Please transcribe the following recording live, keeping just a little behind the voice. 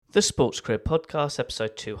The Sports Career Podcast,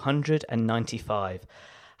 episode 295.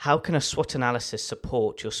 How can a SWOT analysis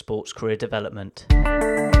support your sports career development?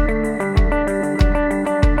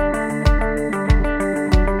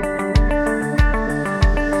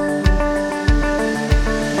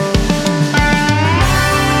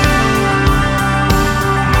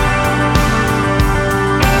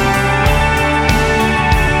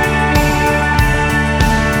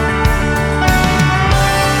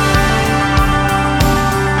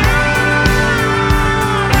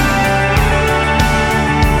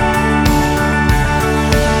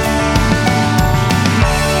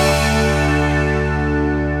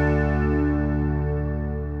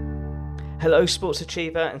 Hello Sports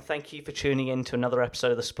Achiever, and thank you for tuning in to another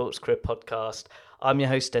episode of the Sports Career Podcast. I'm your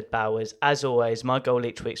host Ed Bowers. As always, my goal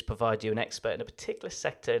each week is to provide you an expert in a particular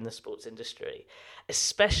sector in the sports industry,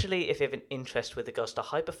 especially if you have an interest with regards to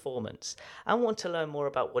high performance and want to learn more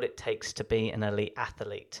about what it takes to be an elite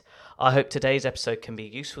athlete. I hope today's episode can be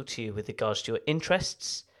useful to you with regards to your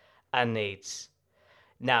interests and needs.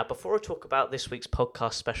 Now, before I talk about this week's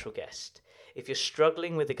podcast special guest, if you're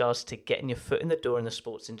struggling with regards to getting your foot in the door in the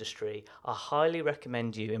sports industry, I highly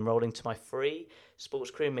recommend you enrolling to my free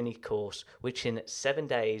Sports Career Mini course, which in 7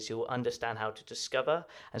 days you will understand how to discover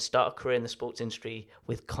and start a career in the sports industry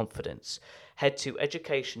with confidence. Head to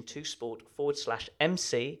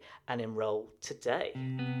education2sport.com/MC and enroll today.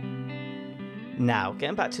 Now,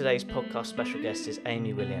 getting back to today's podcast special guest is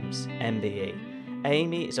Amy Williams, MBE.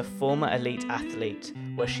 Amy is a former elite athlete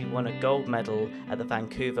where she won a gold medal at the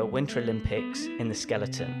Vancouver Winter Olympics in the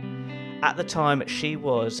skeleton. At the time, she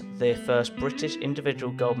was the first British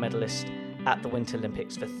individual gold medalist at the Winter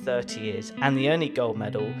Olympics for 30 years and the only gold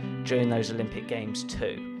medal during those Olympic Games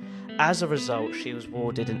too. As a result, she was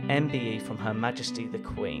awarded an MBE from Her Majesty the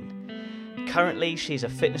Queen. Currently, she's a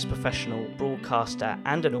fitness professional, broadcaster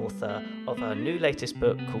and an author of her new latest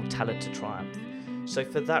book called Talent to Triumph. So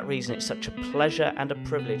for that reason, it's such a pleasure and a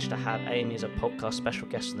privilege to have Amy as a podcast special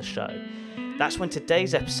guest on the show. That's when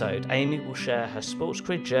today's episode, Amy will share her sports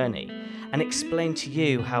career journey and explain to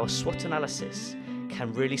you how a SWOT analysis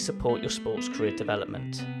can really support your sports career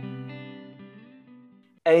development.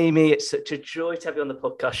 Amy, it's such a joy to have you on the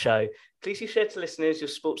podcast show. Please you share to listeners your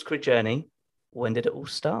sports career journey. When did it all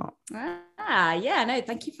start?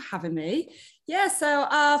 Thank you for having me. So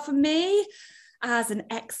for me, as an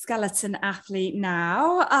ex-skeleton athlete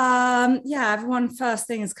now, everyone first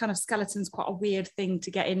thing is kind of skeleton's quite a weird thing to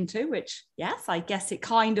get into, which, yes, I guess it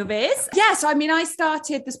kind of is. I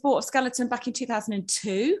started the sport of skeleton back in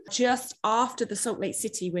 2002, just after the Salt Lake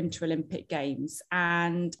City Winter Olympic Games.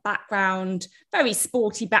 And background, very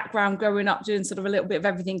sporty background, growing up doing sort of a little bit of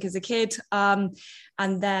everything as a kid. And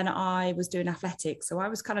then I was doing athletics. So I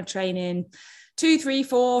was kind of training 2, 3,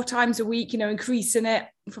 4 times a week, increasing it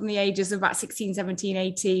from the ages of about 16, 17,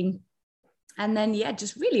 18. And then,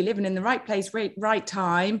 just really living in the right place, right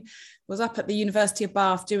time. Was up at the University of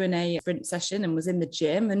Bath doing a sprint session and was in the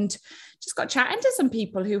gym and just got chatting to some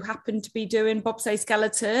people who happened to be doing bobsleigh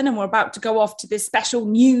skeleton and were about to go off to this special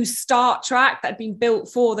new start track that had been built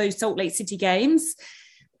for those Salt Lake City Games.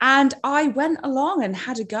 And I went along and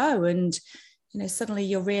had a go, and suddenly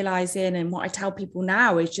you're realizing, and what I tell people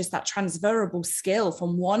now is just that transferable skill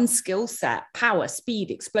from one skill set, power, speed,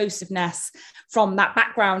 explosiveness, from that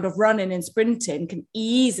background of running and sprinting can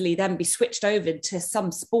easily then be switched over to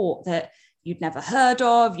some sport that you'd never heard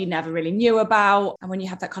of, you never really knew about. And when you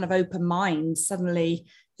have that kind of open mind, suddenly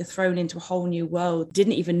you're thrown into a whole new world,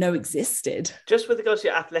 didn't even know existed. Just with regards to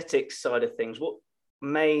your athletics side of things, what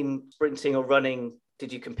main sprinting or running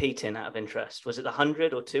did you compete in out of interest? Was it the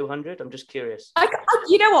 100 or 200? I'm just curious. I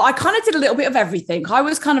kind of did a little bit of everything. I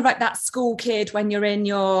was kind of like that school kid when you're in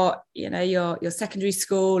your secondary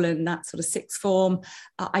school and that sort of sixth form.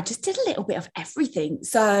 I just did a little bit of everything.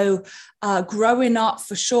 So growing up,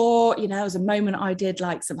 for sure, there was a moment I did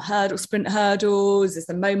like some sprint hurdles. There's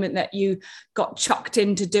the moment that you got chucked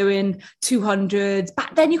into doing 200s.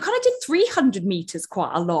 Back then, you kind of did 300 meters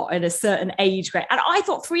quite a lot in a certain age grade. And I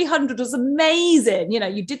thought 300 was amazing.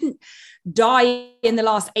 You didn't die in the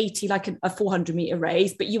last 80 like a 400 meter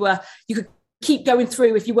race, but you could keep going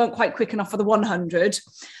through if you weren't quite quick enough for the 100.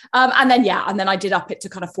 And then I did up it to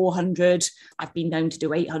kind of 400. I've been known to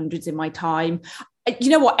do 800s in my time.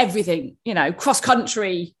 Everything, cross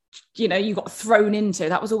country, you got thrown into.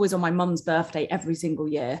 That was always on my mum's birthday every single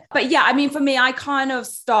year. But for me, I kind of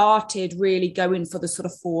started really going for the sort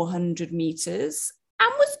of 400 meters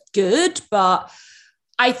and was good, but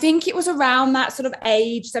I think it was around that sort of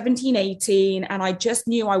age, 17, 18, and I just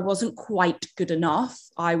knew I wasn't quite good enough.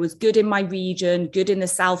 I was good in my region, good in the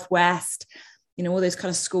Southwest, all those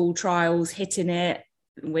kind of school trials, hitting it,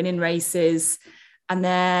 winning races. And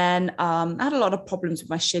then I had a lot of problems with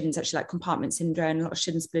my shins, actually, like compartment syndrome, a lot of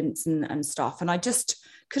shin splints and stuff. And I just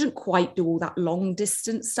couldn't quite do all that long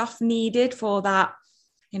distance stuff needed for that,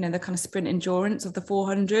 the kind of sprint endurance of the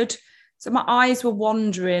 400. So my eyes were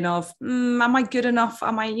wandering of, am I good enough?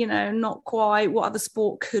 Am I, not quite? What other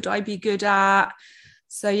sport could I be good at?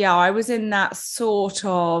 So yeah, I was in that sort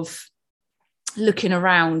of looking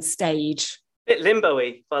around stage. Bit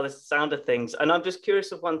limbo-y by the sound of things. And I'm just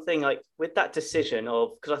curious of one thing, like with that decision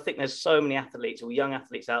of, because I think there's so many athletes or young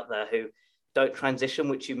athletes out there who don't transition,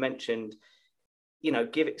 which you mentioned,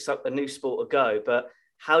 give it a new sport a go. But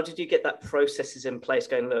how did you get that processes in place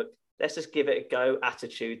going, look, let's just give it a go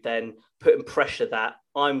attitude, then putting pressure that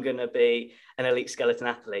I'm going to be an elite skeleton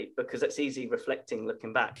athlete? Because it's easy reflecting,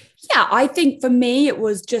 looking back. Yeah, I think for me, it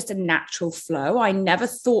was just a natural flow. I never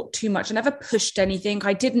thought too much. I never pushed anything.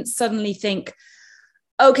 I didn't suddenly think,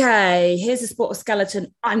 okay, here's a sport of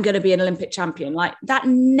skeleton, I'm going to be an Olympic champion. Like that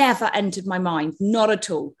never entered my mind, not at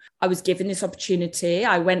all. I was given this opportunity.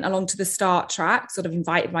 I went along to the start track, sort of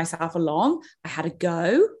invited myself along. I had a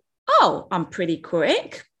go. Oh, I'm pretty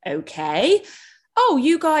quick. Okay. Oh,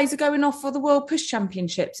 you guys are going off for the World Push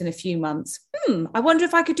Championships in a few months. I wonder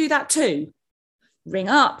if I could do that too. Ring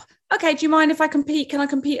up. Okay, do you mind if I compete? Can I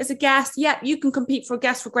compete as a guest? Yeah, you can compete for a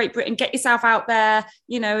guest for Great Britain. Get yourself out there.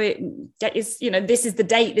 This is the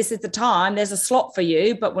date. This is the time. There's a slot for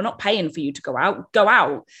you, but we're not paying for you to go out. Go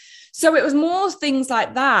out. So it was more things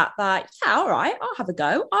like that. Like, yeah, all right, I'll have a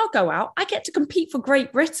go. I'll go out. I get to compete for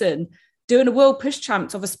Great Britain, doing a World Push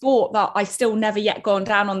Champs of a sport that I still never yet gone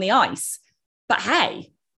down on the ice. But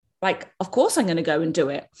hey, of course I'm going to go and do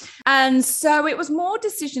it. And so it was more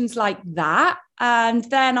decisions like that. And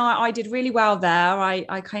then I did really well there.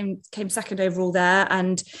 I came second overall there.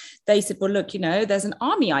 And they said, well, look, there's an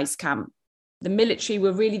army ice camp. The military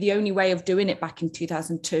were really the only way of doing it back in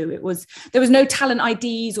 2002. There was no talent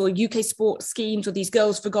IDs or UK sports schemes or these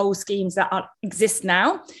girls for goals schemes that exist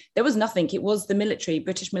now. There was nothing. It was the military,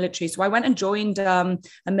 British military. So I went and joined a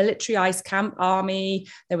military ice camp, army.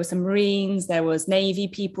 There were some Marines, there was Navy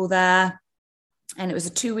people there. And it was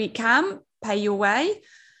a 2-week camp, pay your way,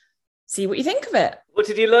 see what you think of it. What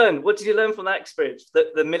did you learn? What did you learn from that experience?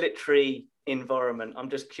 The military environment.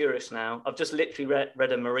 I'm just curious now. I've just literally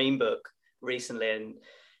read a Marine book recently, and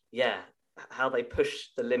how they push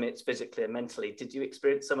the limits physically and mentally. Did you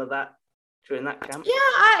experience some of that during that camp?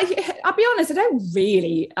 Yeah, I'll be honest, I don't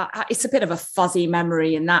really. It's a bit of a fuzzy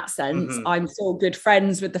memory in that sense. Mm-hmm. I'm still good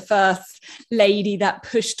friends with the first lady that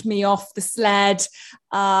pushed me off the sled.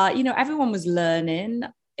 Everyone was learning.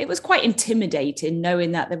 It was quite intimidating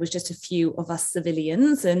knowing that there was just a few of us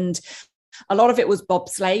civilians, and a lot of it was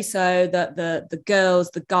bobsleigh, so that the girls,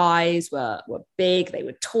 the guys were big, they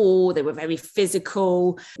were tall, they were very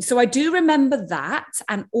physical. So I do remember that,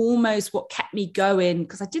 and almost what kept me going,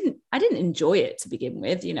 because I didn't enjoy it to begin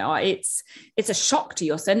with. It's a shock to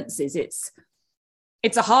your senses.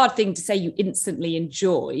 It's a hard thing to say you instantly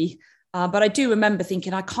enjoy. But I do remember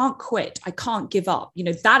thinking, I can't quit. I can't give up.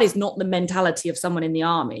 That is not the mentality of someone in the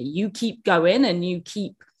army. You keep going and you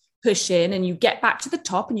keep pushing and you get back to the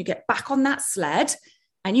top and you get back on that sled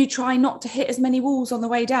and you try not to hit as many walls on the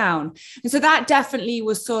way down. And so that definitely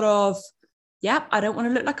was sort of, I don't want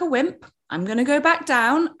to look like a wimp. I'm going to go back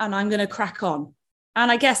down and I'm going to crack on.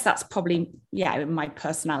 And I guess that's probably, my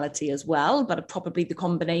personality as well, but probably the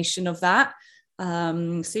combination of that.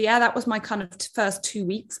 That was my kind of first 2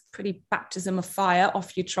 weeks, pretty baptism of fire,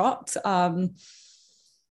 off you trot.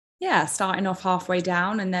 Starting off halfway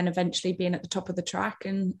down and then eventually being at the top of the track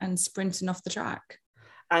and sprinting off the track.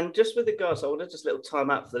 And just with the girls, I wanted just a little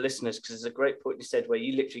time out for the listeners, because there's a great point you said where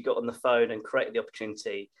you literally got on the phone and created the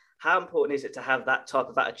opportunity. How important is it to have that type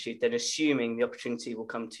of attitude, then assuming the opportunity will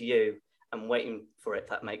come to you and waiting for it, if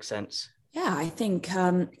that makes sense? Yeah, I think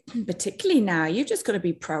particularly now, you've just got to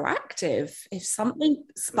be proactive. If something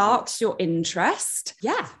sparks your interest,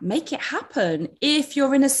 make it happen. If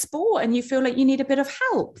you're in a sport and you feel like you need a bit of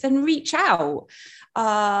help, then reach out.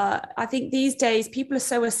 I think these days people are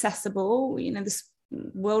so accessible, this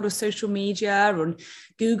world of social media and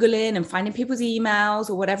Googling and finding people's emails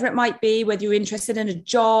or whatever it might be, whether you're interested in a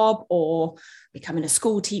job or becoming a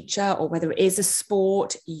school teacher or whether it is a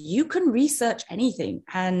sport, you can research anything.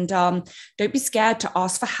 And don't be scared to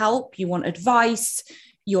ask for help. You want advice,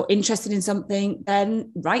 you're interested in something,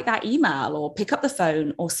 then write that email or pick up the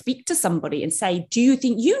phone or speak to somebody and say, do you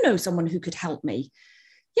think you know someone who could help me?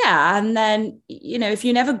 Yeah. And then, if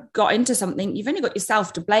you never got into something, you've only got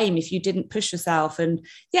yourself to blame if you didn't push yourself. And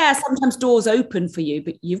sometimes doors open for you,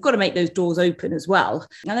 but you've got to make those doors open as well.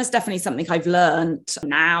 And that's definitely something I've learned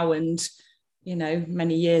now and,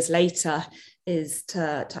 many years later, is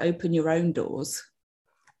to open your own doors.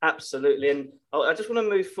 Absolutely. And I just want to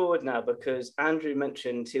move forward now because Andrew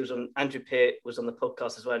mentioned Andrew Peart was on the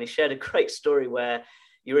podcast as well. And he shared a great story where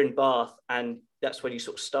you're in Bath and that's when you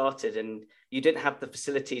sort of started and you didn't have the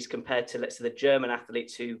facilities compared to, let's say, the German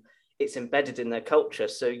athletes who it's embedded in their culture.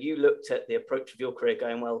 So you looked at the approach of your career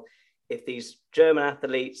going, well, if these German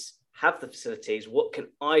athletes have the facilities, what can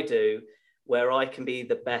I do where I can be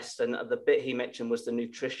the best? And the bit he mentioned was the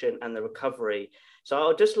nutrition and the recovery. So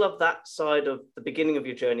I'll just love that side of the beginning of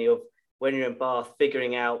your journey of when you're in Bath,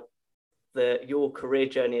 figuring out your career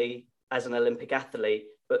journey as an Olympic athlete,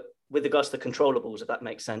 but with regards to the controllables, if that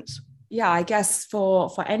makes sense. Yeah, I guess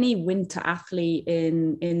for any winter athlete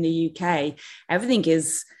in the UK, everything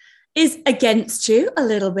is against you a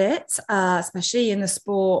little bit, especially in the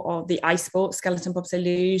sport of the ice sport, skeleton bobsleigh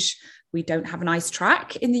luge. We don't have an ice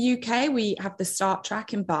track in the UK. We have the start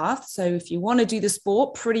track in Bath. So if you want to do the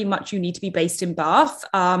sport, pretty much you need to be based in Bath.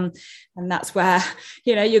 And that's where,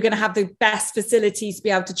 you're going to have the best facilities to be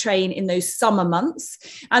able to train in those summer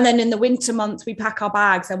months. And then in the winter months, we pack our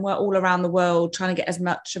bags and we're all around the world trying to get as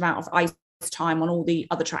much amount of ice time on all the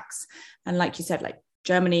other tracks. And like you said,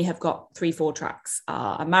 Germany have got 3-4 tracks.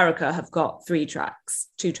 America have got 2 tracks,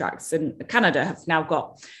 and Canada have now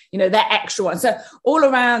got, their extra one. So all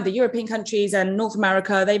around the European countries and North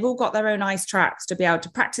America, they've all got their own ice tracks to be able to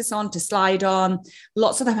practice on, to slide on.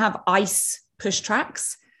 Lots of them have ice push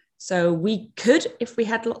tracks. So we could, if we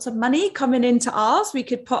had lots of money coming into ours, we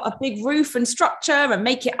could put a big roof and structure and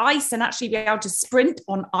make it ice and actually be able to sprint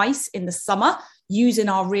on ice in the summer using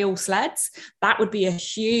our real sleds. That would be a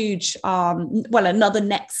huge, another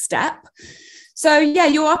next step. So yeah,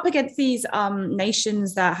 you're up against these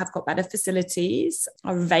nations that have got better facilities,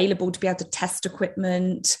 are available to be able to test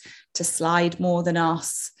equipment, to slide more than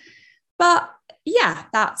us. But yeah,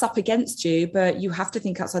 that's up against you, but you have to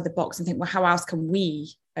think outside the box and think, well, how else can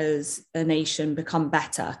we as a nation become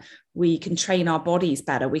better? We can train our bodies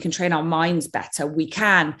better. We can train our minds better. We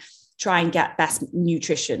can try and get best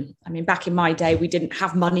nutrition. I mean, back in my day, we didn't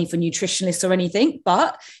have money for nutritionists or anything,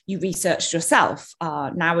 but you researched yourself.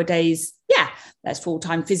 Nowadays, there's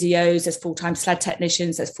full-time physios, there's full-time sled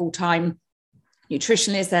technicians, there's full-time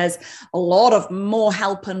nutritionists. There's a lot of more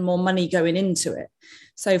help and more money going into it.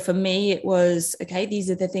 So for me, it was, okay, these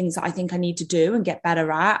are the things that I think I need to do and get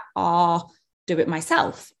better at, or do it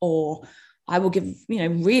myself, or I will give,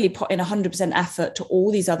 really put in 100% effort to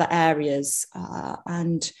all these other areas.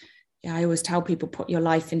 I always tell people, put your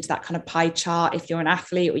life into that kind of pie chart. If you're an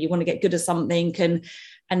athlete or you want to get good at something,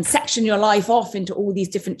 and section your life off into all these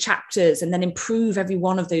different chapters and then improve every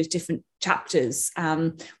one of those different chapters.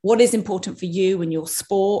 What is important for you in your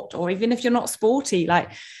sport, or even if you're not sporty,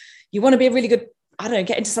 you want to be a really good,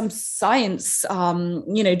 get into some science,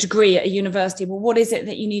 degree at a university. Well, what is it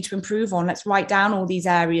that you need to improve on? Let's write down all these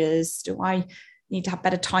areas. Do I need to have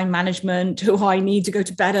better time management? Do I need to go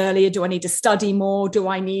to bed earlier? Do I need to study more? Do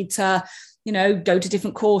I need to, go to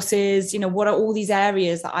different courses? What are all these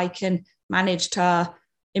areas that I can manage to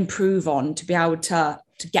improve on to be able to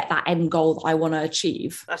get that end goal that I want to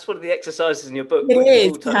achieve? That's one of the exercises in your book. It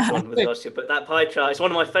is. But that pie chart is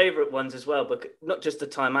one of my favorite ones as well, but not just the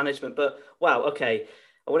time management, but wow. Okay.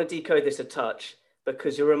 I want to decode this a touch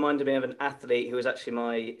because you're reminding me of an athlete who was actually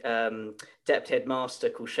my deputy headmaster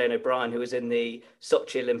called Shane O'Brien, who was in the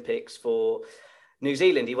Sochi Olympics for New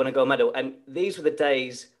Zealand. He won a gold medal. And these were the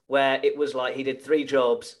days where it was like he did 3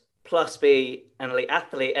 jobs plus be an elite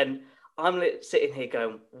athlete. And I'm sitting here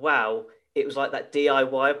going, wow, it was like that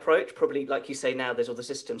DIY approach. Probably like you say now, there's all the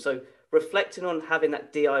systems. So reflecting on having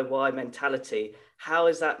that DIY mentality, how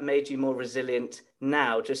has that made you more resilient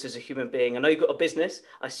now, just as a human being? I know you've got a business.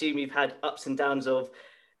 I assume you've had ups and downs of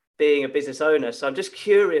being a business owner. So I'm just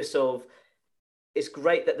curious it's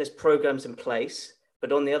great that there's programs in place,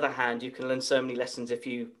 but on the other hand, you can learn so many lessons if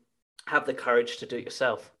you have the courage to do it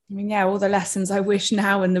yourself. I mean, all the lessons I wish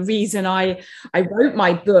now. And the reason I wrote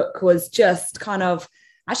my book was just kind of,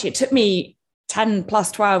 actually, it took me 10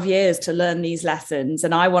 plus 12 years to learn these lessons.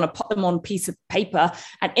 And I want to put them on a piece of paper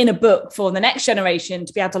and in a book for the next generation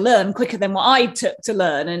to be able to learn quicker than what I took to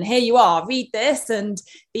learn. And here you are, read this. And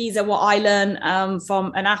these are what I learned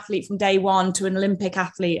from an athlete from day one to an Olympic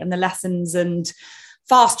athlete, and the lessons and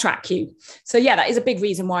fast track you. So yeah, that is a big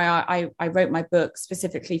reason why I wrote my book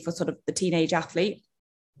specifically for sort of the teenage athlete.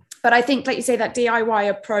 But I think, like you say, that DIY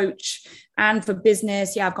approach, and for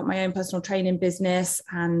business, I've got my own personal training business,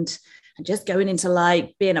 and just going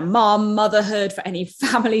into being a mom, motherhood for any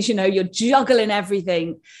families, you're juggling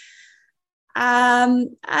everything.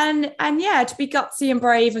 And yeah, to be gutsy and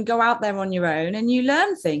brave and go out there on your own, and you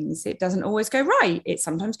learn things. It doesn't always go right. It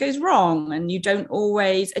sometimes goes wrong, and you don't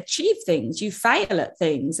always achieve things. You fail at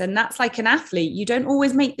things. And that's like an athlete. You don't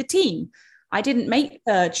always make the team. I didn't make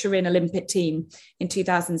the Turin Olympic team in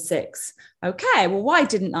 2006. Okay, well, why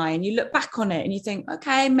didn't I? And you look back on it and you think,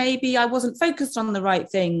 okay, maybe I wasn't focused on the right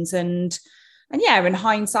things. And yeah, in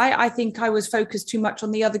hindsight, I think I was focused too much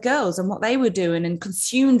on the other girls and what they were doing and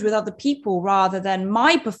consumed with other people rather than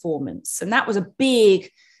my performance. And that was a big,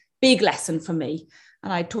 big lesson for me.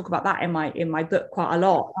 And I talk about that in my book quite a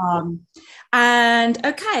lot. And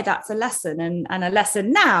okay, that's a lesson. And a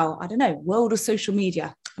lesson now, I don't know, world of social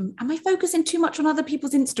media. Am I focusing too much on other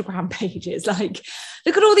people's Instagram pages? Like,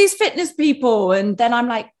 look at all these fitness people. And then I'm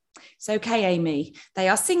like, it's okay, Amy. They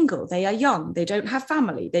are single. They are young. They don't have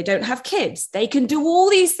family. They don't have kids. They can do all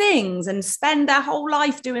these things and spend their whole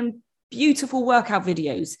life doing beautiful workout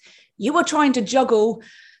videos. You are trying to juggle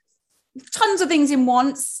tons of things in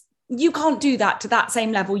once. You can't do that to that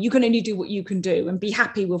same level. You can only do what you can do and be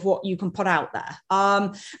happy with what you can put out there.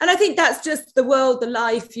 And I think that's just the world, the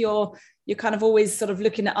life. You're kind of always sort of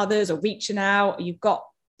looking at others or reaching out. You've got,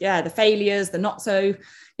 the failures, the not so,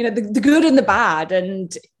 the good and the bad,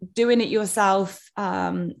 and doing it yourself.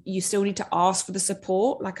 You still need to ask for the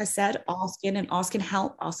support. Like I said, asking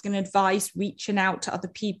help, asking advice, reaching out to other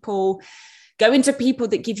people, going to people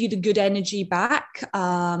that give you the good energy back.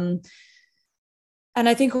 And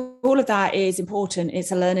I think all of that is important.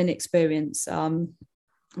 It's a learning experience.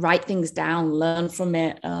 Write things down, learn from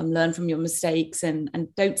it, learn from your mistakes, and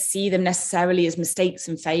don't see them necessarily as mistakes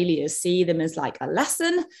and failures. See them as like a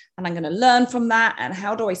lesson, and I'm going to learn from that. And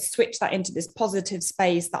how do I switch that into this positive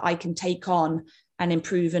space that I can take on and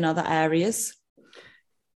improve in other areas?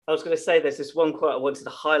 I was going to say there's this one quote I wanted to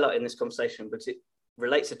highlight in this conversation, but it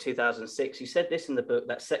relates to 2006. You said this in the book,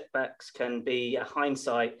 that setbacks can be a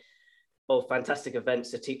hindsight of fantastic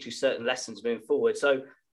events to teach you certain lessons moving forward. So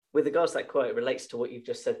with regards to that quote, it relates to what you've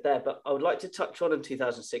just said there, but I would like to touch on in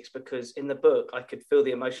 2006, because in the book, I could feel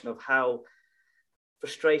the emotion of how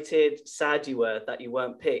frustrated, sad you were that you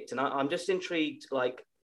weren't picked. And I'm just intrigued,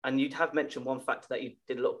 and you'd have mentioned one factor that you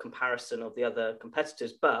did a lot of comparison of the other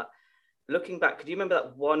competitors, but looking back, could you remember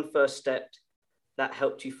that one first step that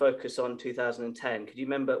helped you focus on 2010? Could you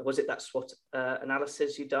remember, was it that SWOT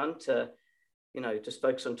analysis you done to, just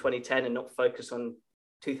focus on 2010 and not focus on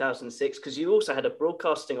 2006? Because you also had a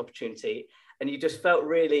broadcasting opportunity and you just felt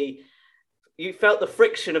you felt the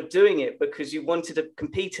friction of doing it because you wanted to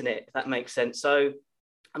compete in it, if that makes sense. So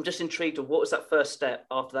I'm just intrigued of what was that first step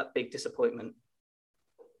after that big disappointment?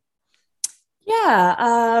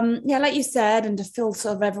 Yeah, like you said, and to fill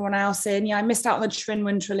sort of everyone else in, I missed out on the Turin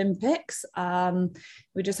Winter Olympics.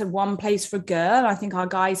 We just had one place for a girl. I think our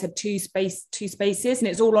guys had two spaces, and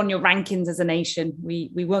it's all on your rankings as a nation.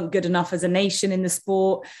 We weren't good enough as a nation in the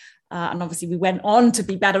sport. And obviously we went on to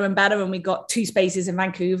be better and better, and we got 2 spaces in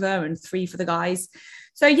Vancouver and 3 for the guys.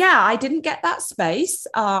 So yeah, I didn't get that space.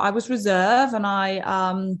 I was reserve,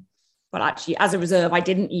 and well, actually, as a reserve, I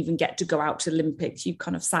didn't even get to go out to the Olympics. You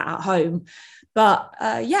kind of sat at home. But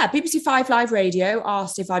BBC 5 Live Radio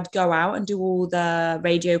asked if I'd go out and do all the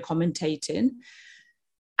radio commentating.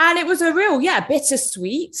 And it was a real,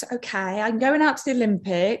 bittersweet. Okay, I'm going out to the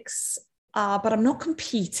Olympics, but I'm not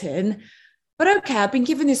competing. But okay, I've been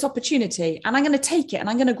given this opportunity and I'm going to take it and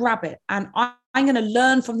I'm going to grab it. And I'm going to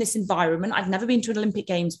learn from this environment. I've never been to an Olympic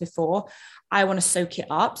Games before. I want to soak it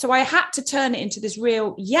up. So I had to turn it into this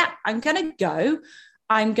real, I'm going to go.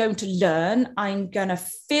 I'm going to learn. I'm going to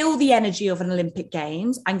feel the energy of an Olympic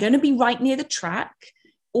Games. I'm going to be right near the track,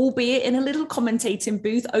 albeit in a little commentating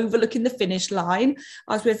booth overlooking the finish line.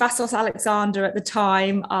 I was with Vassos Alexander at the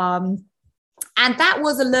time. And that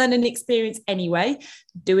was a learning experience anyway,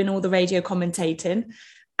 doing all the radio commentating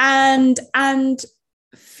and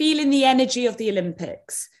feeling the energy of the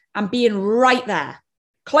Olympics and being right there,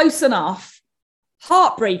 close enough,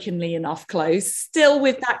 heartbreakingly enough close, still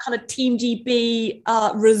with that kind of Team GB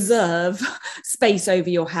reserve space over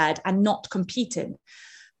your head and not competing.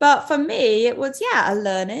 But for me, it was, a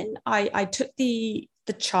learning. I took the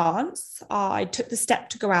chance. I took the step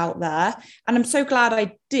to go out there. And I'm so glad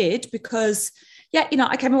I did because,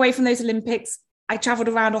 I came away from those Olympics. I traveled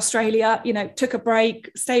around Australia, took a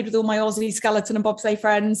break, stayed with all my Aussie skeleton and bobsleigh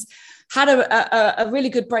friends, had a really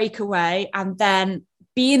good breakaway. And then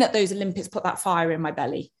being at those Olympics put that fire in my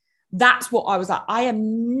belly. That's what I was like. I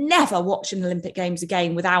am never watching Olympic Games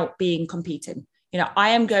again without being competing. I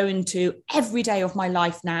am going to every day of my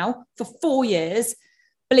life now for 4 years,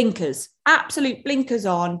 blinkers, absolute blinkers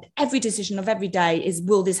on. Every decision of every day is,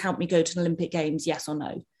 will this help me go to the Olympic Games? Yes or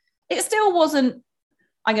no? It still wasn't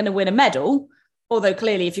I'm going to win a medal. Although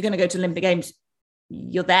clearly, if you're going to go to Olympic Games,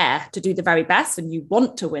 you're there to do the very best and you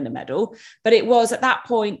want to win a medal. But it was at that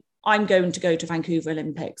point, I'm going to go to Vancouver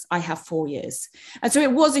Olympics. I have 4 years. And so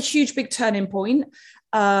it was a huge, big turning point.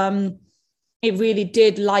 It really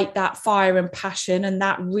did light that fire and passion. And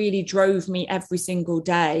that really drove me every single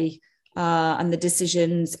day, and the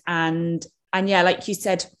decisions. And yeah, like you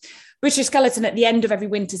said, British Skeleton, at the end of every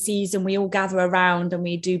winter season, we all gather around and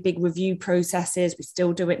we do big review processes. We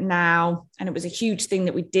still do it now. And it was a huge thing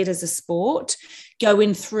that we did as a sport,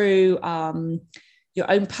 going through your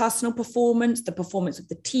own personal performance, the performance of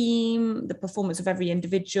the team, the performance of every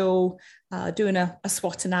individual, doing a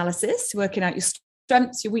SWOT analysis, working out your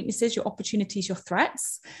strengths, your weaknesses, your opportunities, your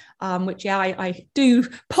threats, which, yeah, I do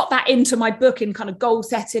put that into my book in kind of goal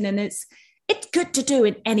setting. And it's good to do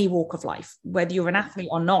in any walk of life, whether you're an athlete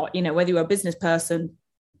or not, whether you're a business person,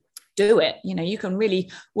 do it. You can really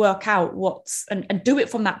work out and do it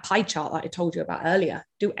from that pie chart that I told you about earlier.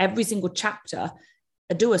 Do every single chapter,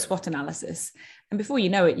 do a SWOT analysis. And before you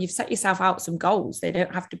know it, you've set yourself out some goals. They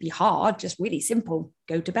don't have to be hard, just really simple.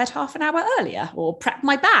 Go to bed half an hour earlier, or prep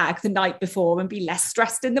my bag the night before and be less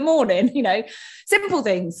stressed in the morning, simple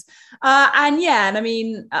things.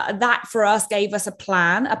 That for us gave us a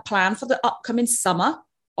plan for the upcoming summer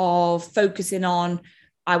of focusing on,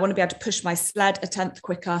 I want to be able to push my sled a tenth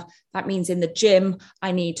quicker. That means in the gym,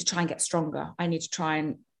 I need to try and get stronger. I need to try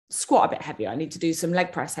and squat a bit heavier. I need to do some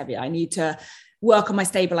leg press heavier. I need to work on my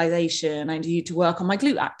stabilization. I need to work on my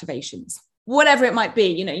glute activations, whatever it might be.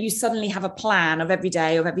 You suddenly have a plan of every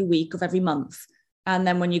day, of every week, of every month. And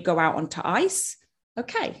then when you go out onto ice,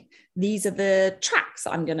 okay, these are the tracks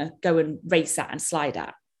I'm going to go and race at and slide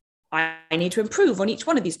at. I need to improve on each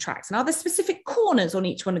one of these tracks. And are there specific corners on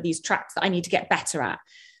each one of these tracks that I need to get better at?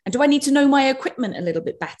 And do I need to know my equipment a little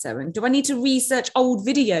bit better? And do I need to research old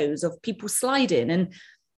videos of people sliding? And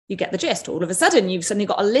you get the gist. All of a sudden, you've suddenly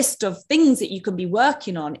got a list of things that you can be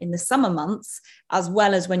working on in the summer months, as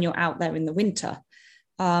well as when you're out there in the winter.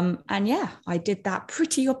 I did that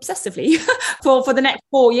pretty obsessively for the next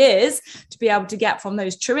 4 years to be able to get from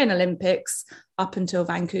those Turin Olympics up until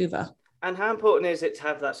Vancouver. And how important is it to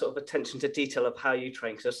have that sort of attention to detail of how you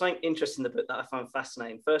train? Because there's something interesting in the book that I find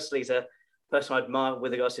fascinating. Firstly, as a person I admire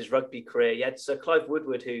with regards to his rugby career, you had Sir Clive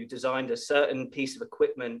Woodward, who designed a certain piece of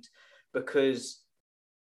equipment because,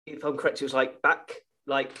 if I'm correct, it was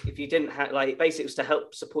if you didn't have, basically it was to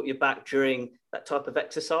help support your back during that type of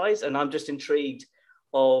exercise. And I'm just intrigued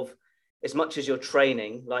of, as much as you're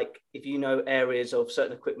training, if you know areas of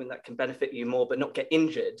certain equipment that can benefit you more but not get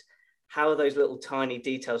injured, how those little tiny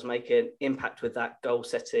details make an impact with that goal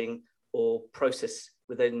setting or process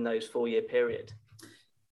within those 4-year period?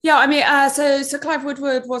 Yeah, so Clive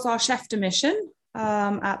Woodward was our chef de mission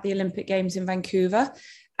at the Olympic Games in Vancouver.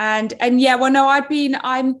 I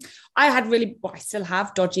still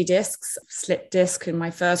have dodgy discs, slipped disc in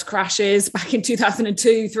my first crashes back in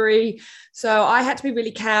 2002, 2003. So I had to be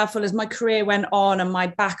really careful as my career went on and my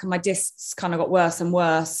back and my discs kind of got worse and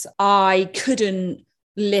worse. I couldn't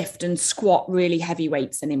lift and squat really heavy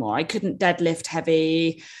weights anymore. I couldn't deadlift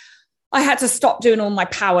heavy. I had to stop doing all my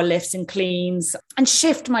power lifts and cleans and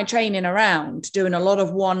shift my training around, doing a lot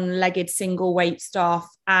of one-legged single weight stuff.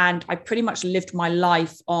 And I pretty much lived my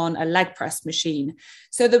life on a leg press machine.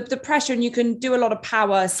 So the pressure, and you can do a lot of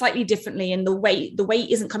power slightly differently. And the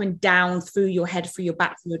weight isn't coming down through your head, through your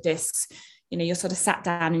back, through your discs. You're sort of sat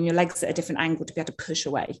down and your legs at a different angle to be able to push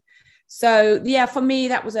away. So yeah, for me,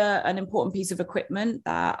 that was an important piece of equipment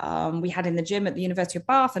that we had in the gym at the University of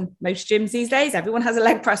Bath, and most gyms these days, everyone has a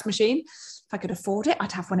leg press machine. If I could afford it,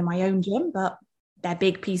 I'd have one in my own gym, but they're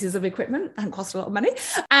big pieces of equipment and cost a lot of money.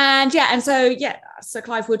 So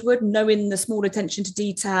Clive Woodward, knowing the small attention to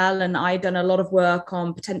detail, and I'd done a lot of work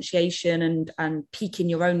on potentiation and peaking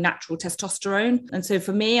your own natural testosterone. And so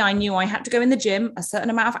for me, I knew I had to go in the gym a certain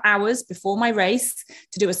amount of hours before my race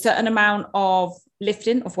to do a certain amount of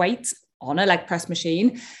lifting of weight on a leg press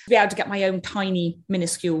machine to be able to get my own tiny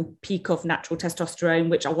minuscule peak of natural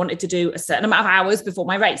testosterone, which I wanted to do a certain amount of hours before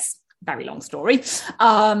my race. Very long story.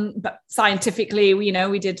 But scientifically,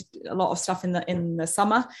 we did a lot of stuff in the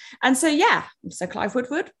summer. And so, so Clive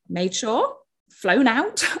Woodward made sure, flown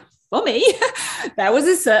out for me, there was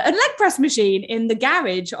a certain leg press machine in the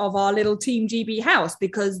garage of our little Team GB house,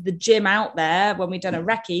 because the gym out there, when we'd done a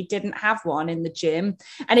recce, didn't have one in the gym.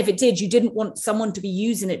 And if it did, you didn't want someone to be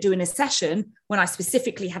using it doing a session when I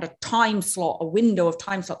specifically had a time slot, a window of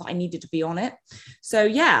time slot that I needed to be on it. So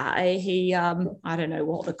I don't know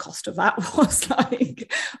what the cost of that was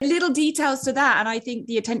like. Little details to that. And I think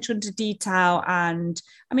the attention to detail, and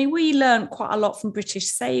we learned quite a lot from British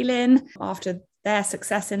sailing after their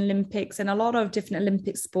success in Olympics and a lot of different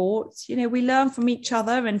Olympic sports. You know, we learn from each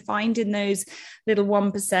other and finding those little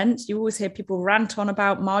 1%. You always hear people rant on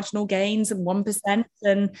about marginal gains and 1%.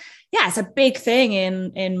 And yeah, it's a big thing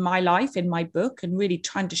in my life, in my book, and really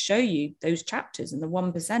trying to show you those chapters and the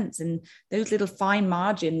 1%, and those little fine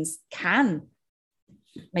margins can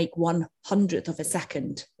make 1/100th of a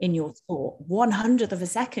second in your sport. 1/100th of a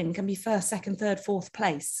second can be first, second, third, fourth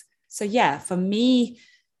place. So yeah, for me,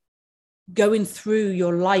 going through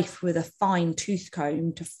your life with a fine tooth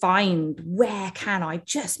comb to find where can I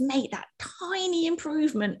just make that tiny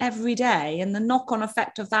improvement every day, and the knock-on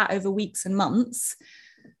effect of that over weeks and months.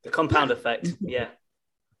 The compound effect, yeah.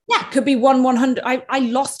 Yeah, could be 1/100. I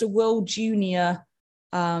lost a World Junior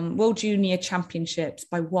Championships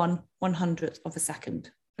by 1/100th of a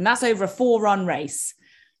second. And that's over a 4-run race.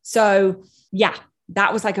 So yeah,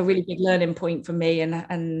 that was like a really big learning point for me.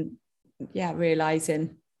 And yeah,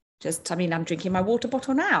 realizing I'm drinking my water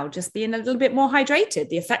bottle now, just being a little bit more hydrated.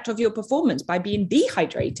 The effect of your performance by being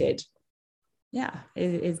dehydrated, yeah,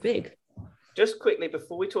 is big. Just quickly,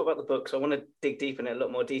 before we talk about the book, so I want to dig deep in it a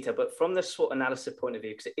lot more detail, but from the SWOT analysis point of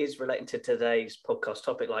view, because it is relating to today's podcast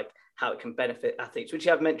topic, like how it can benefit athletes, which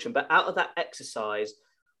you have mentioned, but out of that exercise,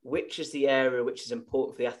 which is the area which is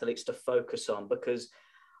important for the athletes to focus on? Because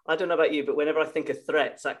I don't know about you, but whenever I think of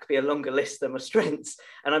threats, that could be a longer list than my strengths.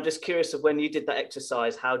 And I'm just curious of when you did that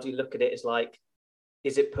exercise, how do you look at it as like,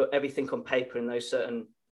 is it put everything on paper in those certain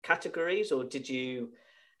categories, or did you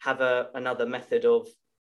have another method of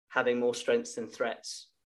having more strengths than threats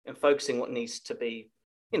and focusing what needs to be,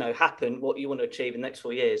 happen, what you want to achieve in the next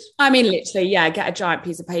 4 years? I mean, literally, yeah, get a giant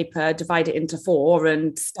piece of paper, divide it into 4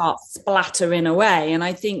 and start splattering away. And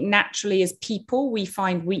I think naturally as people, we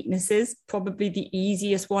find weaknesses probably the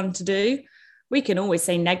easiest one to do. We can always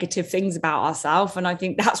say negative things about ourselves. And I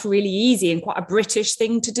think that's really easy and quite a British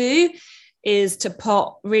thing to do, is to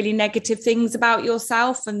put really negative things about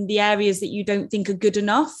yourself and the areas that you don't think are good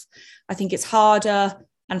enough. I think it's harder,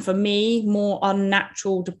 and for me, more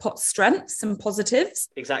unnatural, to put strengths and positives.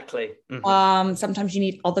 Exactly. Mm-hmm. Sometimes you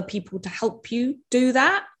need other people to help you do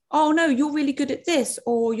that. Oh, no, you're really good at this.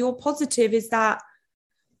 Or your positive is that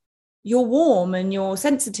you're warm and you're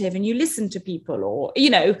sensitive and you listen to people, or,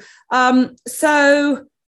 so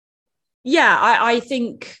yeah, I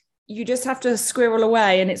think you just have to squirrel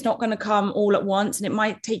away, and it's not going to come all at once. And it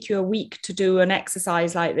might take you a week to do an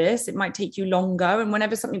exercise like this. It might take you longer. And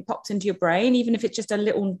whenever something pops into your brain, even if it's just a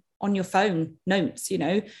little on your phone notes,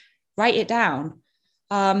 write it down.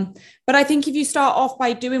 But I think if you start off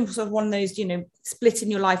by doing sort of one of those, splitting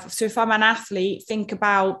your life. So if I'm an athlete, think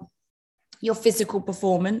about your physical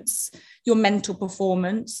performance, your mental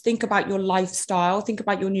performance, think about your lifestyle, think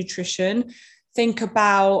about your nutrition, think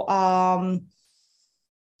about,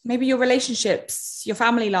 maybe your relationships, your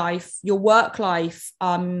family life, your work life,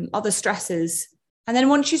 other stresses. And then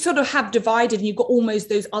once you sort of have divided and you've got almost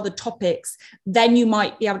those other topics, then you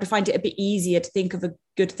might be able to find it a bit easier to think of a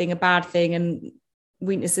good thing, a bad thing, and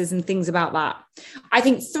weaknesses and things about that. I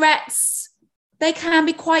think threats, they can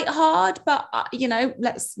be quite hard, but,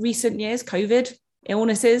 recent years, COVID,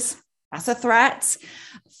 illnesses, that's a threat.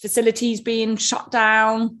 Facilities being shut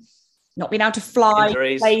down, not being able to fly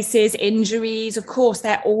places, injuries, of course,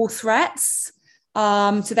 they're all threats.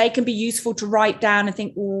 So they can be useful to write down and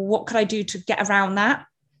think, well, what could I do to get around that?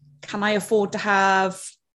 Can I afford to have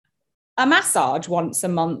a massage once a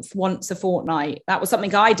month, once a fortnight? That was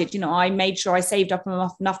something I did. I made sure I saved up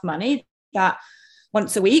enough money that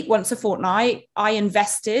once a week, once a fortnight, I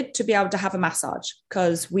invested to be able to have a massage,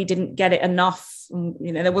 because we didn't get it enough.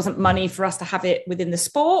 There wasn't money for us to have it within the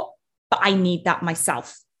sport, but I need that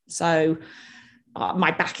myself. So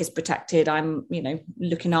my back is protected. I'm,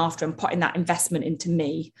 looking after and putting that investment into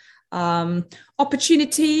me.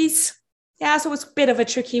 Opportunities. Yeah, so it's a bit of a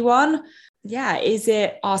tricky one. Yeah. Is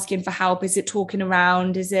it asking for help? Is it talking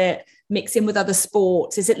around? Is it mixing with other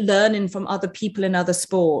sports? Is it learning from other people in other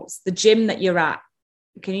sports? The gym that you're at,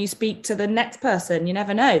 can you speak to the next person? You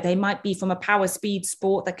never know. They might be from a power speed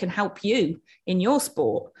sport that can help you in your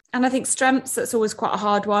sport. And I think strengths, that's always quite a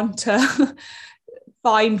hard one to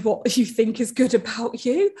find what you think is good about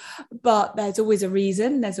you, but there's always a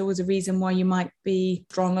reason why you might be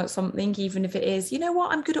strong at something, even if it is,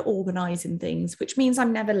 I'm good at organizing things, which means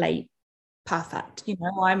I'm never late. Perfect.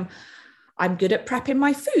 I'm good at prepping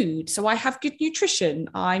my food, so I have good nutrition.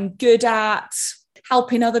 I'm good at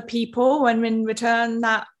helping other people, and in return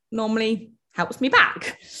that normally helps me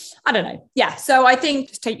back. I don't know. Yeah. So I think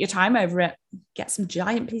just take your time over it. Get some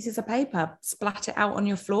giant pieces of paper, splat it out on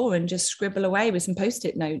your floor, and just scribble away with some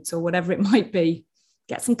Post-it notes or whatever it might be.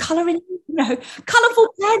 get some colouring, colourful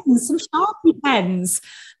pens, some Sharpie pens.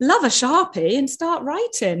 Love a Sharpie and start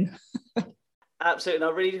writing. Absolutely.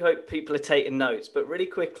 And I really hope people are taking notes, but really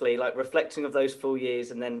quickly, like reflecting of those 4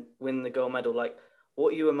 years and then winning the gold medal, like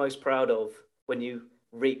what you were most proud of when you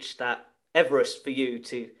reached that Everest for you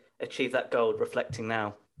to achieve that gold, reflecting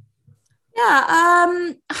now? Yeah,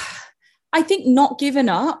 I think not giving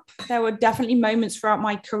up. There were definitely moments throughout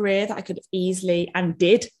my career that I could have easily and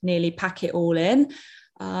did nearly pack it all in.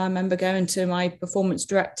 I remember going to my performance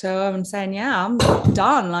director and saying, yeah, I'm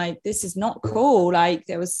done. Like, this is not cool. Like,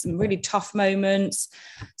 there was some really tough moments,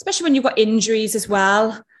 especially when you've got injuries as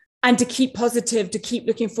well. And to keep positive, to keep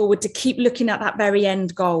looking forward, to keep looking at that very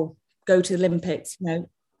end goal, go to the Olympics,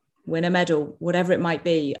 win a medal, whatever it might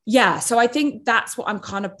be. Yeah, so I think that's what I'm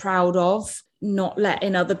kind of proud of, not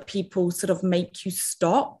letting other people sort of make you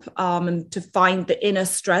stop, and to find the inner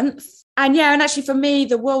strength. And yeah, and actually for me,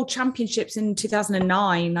 the World Championships in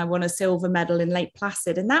 2009, I won a silver medal in Lake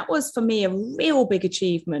Placid. And that was for me a real big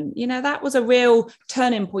achievement. That was a real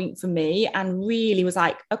turning point for me, and really was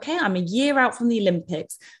like, okay, I'm a year out from the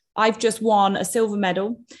Olympics. I've just won a silver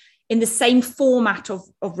medal in the same format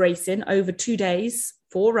of racing over 2 days,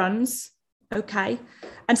 4 runs. Okay.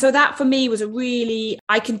 And so that for me was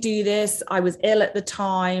I can do this. I was ill at the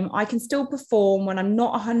time. I can still perform when I'm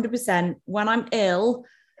not 100%. When I'm ill,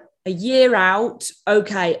 a year out,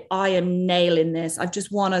 okay, I am nailing this. I've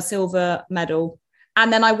just won a silver medal.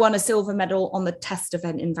 And then I won a silver medal on the test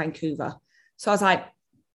event in Vancouver. So I was like,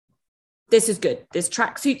 this is good. This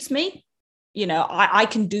track suits me. I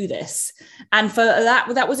can do this. And for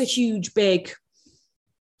that was a huge, big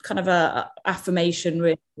kind of a affirmation,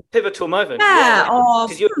 really. Pivotal moment. Yeah.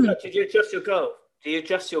 Did you adjust your goal? Do you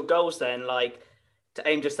adjust your goals then, like to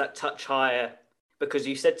aim just that touch higher? Because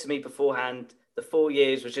you said to me beforehand, the 4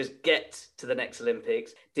 years was just get to the next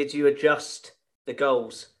Olympics. Did you adjust the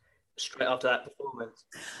goals straight after that performance?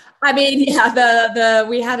 I mean, yeah,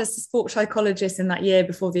 we had a sports psychologist in that year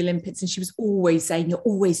before the Olympics, and she was always saying, you're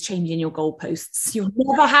always changing your goalposts. You're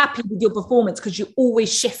never happy with your performance because you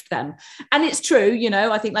always shift them. And it's true,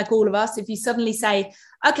 I think like all of us, if you suddenly say,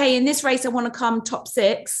 okay, in this race, I want to come top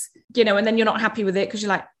 6, and then you're not happy with it because you're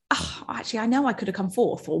like, oh, actually, I know I could have come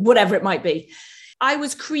 4th or whatever it might be. I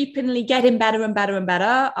was creepingly getting better and better and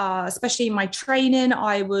better, especially in my training.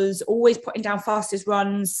 I was always putting down fastest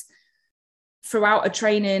runs throughout a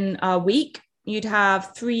training week. You'd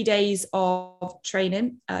have 3 days of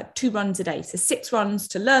training, 2 runs a day. So 6 runs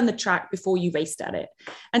to learn the track before you raced at it.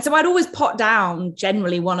 And so I'd always pot down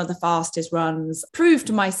generally one of the fastest runs, prove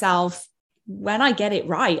to myself, when I get it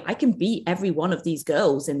right, I can beat every one of these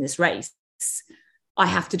girls in this race. I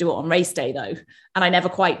have to do it on race day though. And I never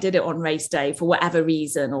quite did it on race day for whatever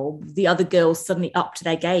reason, or the other girls suddenly upped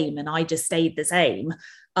their game and I just stayed the same.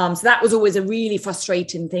 So that was always a really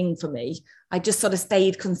frustrating thing for me. I just sort of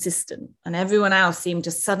stayed consistent, and everyone else seemed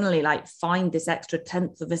to suddenly like find this extra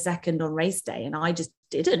 1/10 of a second on race day. And I just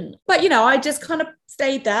didn't. But, I just kind of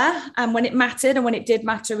stayed there. And when it mattered, and when it did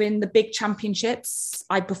matter in the big championships,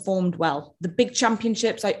 I performed well. The big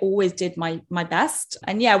championships, I always did my best.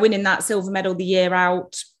 And yeah, winning that silver medal the year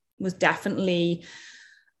out was definitely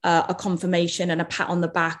a confirmation and a pat on the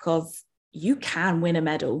back of, you can win a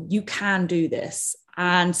medal. You can do this.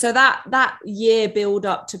 And so that year build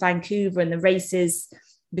up to Vancouver and the races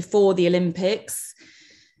before the Olympics,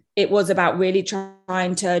 it was about really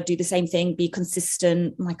trying to do the same thing, be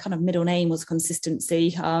consistent. My kind of middle name was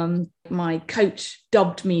consistency. My coach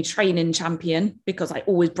dubbed me training champion because I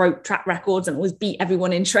always broke track records and always beat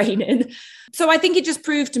everyone in training. So I think it just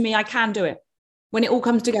proved to me I can do it. When it all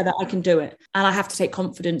comes together, I can do it. And I have to take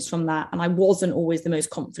confidence from that. And I wasn't always the most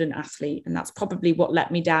confident athlete. And that's probably what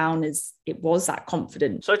let me down, is it was that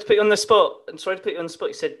confidence. Sorry to put you on the spot.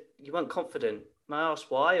 You said you weren't confident. May I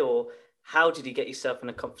ask why, or how did you get yourself in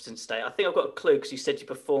a confident state? I think I've got a clue because you said you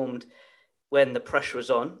performed when the pressure was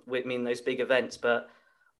on, those big events, but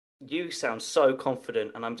you sound so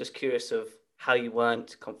confident. And I'm just curious of how you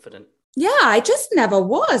weren't confident. Yeah, I just never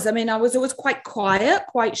was. I mean, I was always quite quiet,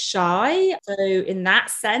 quite shy. So in that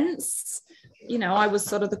sense, I was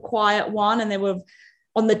sort of the quiet one, and they were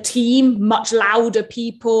on the team, much louder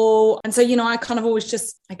people. And so, I kind of always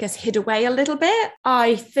just, I guess, hid away a little bit.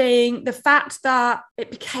 I think the fact that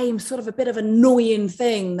it became sort of a bit of an annoying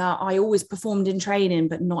thing that I always performed in training,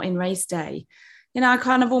 but not in race day. I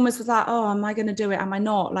kind of almost was like, oh, am I going to do it? Am I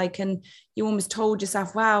not? And you almost told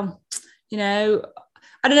yourself, wow,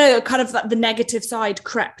 I don't know, kind of like the negative side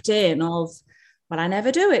crept in of, well, I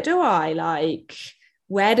never do it, do I?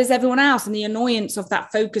 Where does everyone else, and the annoyance of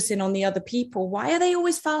that focusing on the other people, why are they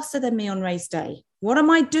always faster than me on race day? What am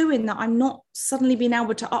I doing that I'm not suddenly being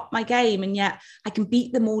able to up my game and yet I can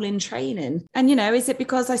beat them all in training? And, is it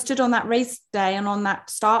because I stood on that race day and on that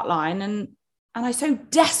start line and I so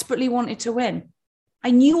desperately wanted to win?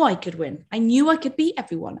 I knew I could win. I knew I could beat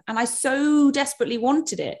everyone. And I so desperately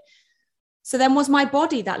wanted it. So then was my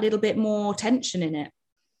body that little bit more tension in it?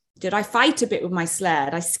 Did I fight a bit with my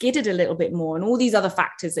sled? I skidded a little bit more, and all these other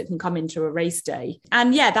factors that can come into a race day.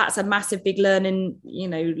 And yeah, that's a massive big learning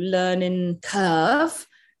curve.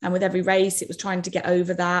 And with every race, it was trying to get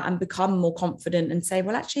over that and become more confident and say,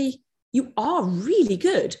 well, actually, you are really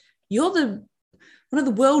good. You're one of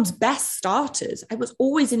the world's best starters. I was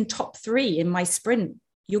always in top 3 in my sprint.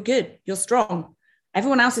 You're good. You're strong.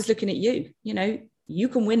 Everyone else is looking at you. You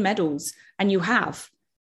can win medals, and you have.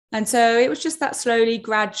 And so it was just that slowly,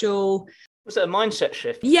 gradual. Was it a mindset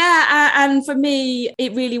shift? Yeah. And for me,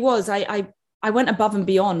 it really was. I went above and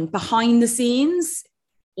beyond behind the scenes.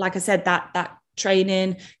 Like I said, that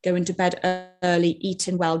training, going to bed early,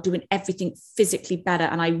 eating well, doing everything physically better.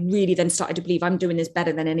 And I really then started to believe I'm doing this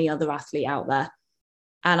better than any other athlete out there.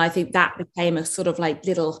 And I think that became a sort of like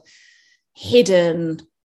little hidden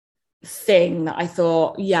thing that I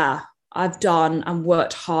thought, yeah, I've done and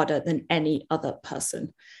worked harder than any other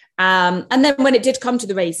person. And then when it did come to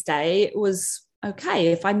the race day, it was, okay,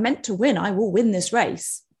 if I'm meant to win, I will win this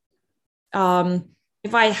race.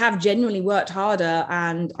 If I have genuinely worked harder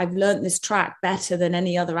and I've learned this track better than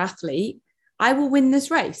any other athlete, I will win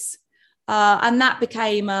this race. And that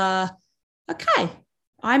became, okay,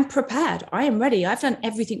 I'm prepared. I am ready. I've done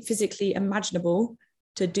everything physically imaginable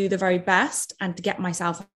to do the very best and to get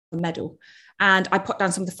myself a medal. And I put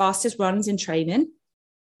down some of the fastest runs in training,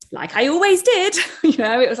 like I always did.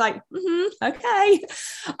 It was like, okay.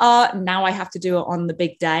 Now I have to do it on the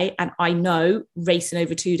big day. And I know racing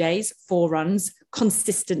over 2 days, 4 runs,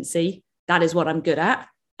 consistency, that is what I'm good at.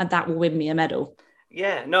 And that will win me a medal.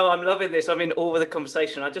 Yeah, no, I'm loving this. I mean, all of the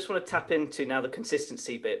conversation, I just want to tap into now the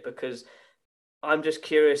consistency bit, because I'm just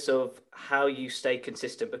curious of how you stay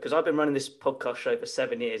consistent, because I've been running this podcast show for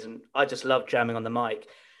 7 years and I just love jamming on the mic.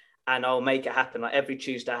 And I'll make it happen. Like every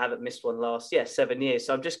Tuesday, I haven't missed one last 7 years.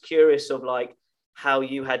 So I'm just curious of like how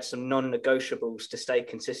you had some non-negotiables to stay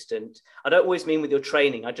consistent. I don't always mean with your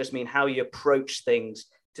training. I just mean how you approach things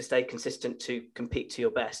to stay consistent, to compete to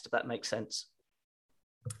your best, if that makes sense.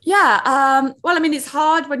 Yeah. Well, I mean, it's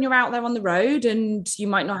hard when you're out there on the road and you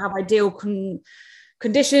might not have ideal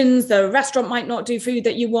conditions. The restaurant might not do food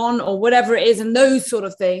that you want or whatever it is, and those sort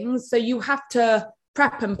of things. So you have to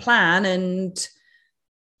prep and plan. And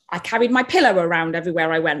I carried my pillow around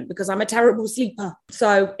everywhere I went because I'm a terrible sleeper.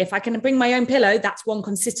 So if I can bring my own pillow, that's one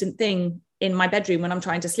consistent thing in my bedroom when I'm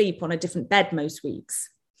trying to sleep on a different bed most weeks.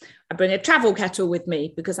 I bring a travel kettle with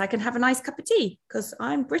me because I can have a nice cup of tea because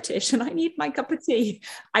I'm British and I need my cup of tea.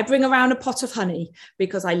 I bring around a pot of honey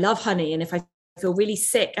because I love honey. And if I feel really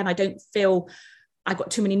sick and I don't feel I've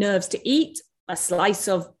got too many nerves to eat, a slice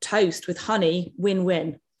of toast with honey,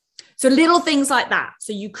 win-win. So little things like that.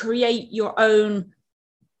 So you create your own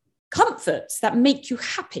comforts that make you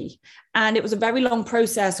happy. And it was a very long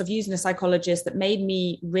process of using a psychologist that made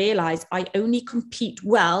me realize I only compete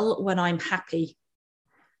well when I'm happy.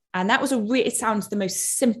 And that was it sounds the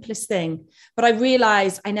most simplest thing, but I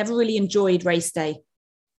realized I never really enjoyed race day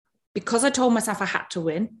because I told myself I had to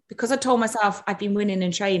win, because I told myself I'd been winning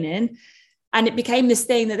in training. And it became this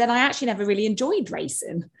thing that then I actually never really enjoyed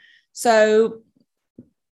racing. So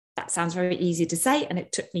that sounds very easy to say. And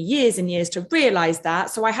it took me years and years to realize that.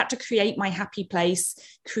 So I had to create my happy place,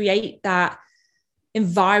 create that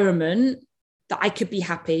environment that I could be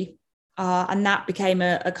happy. And that became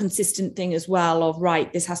a consistent thing as well of,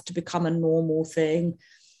 right, this has to become a normal thing.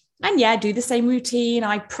 And yeah, do the same routine.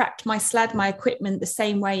 I prepped my sled, my equipment the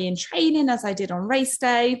same way in training as I did on race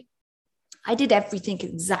day. I did everything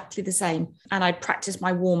exactly the same. And I practiced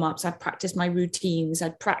my warm-ups. I practiced my routines. I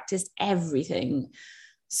practiced everything.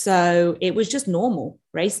 So it was just normal.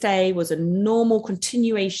 Race day was a normal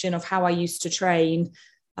continuation of how I used to train.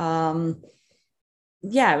 And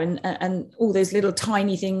all those little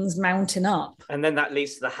tiny things mounting up. And then that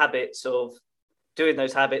leads to the habits of doing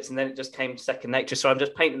those habits. And then it just came second nature. So I'm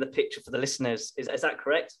just painting the picture for the listeners. Is that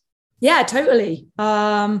correct? Yeah, totally.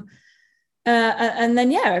 And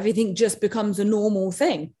then, everything just becomes a normal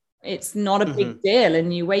thing. It's not a big deal.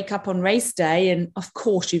 And you wake up on race day and of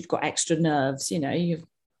course you've got extra nerves. You've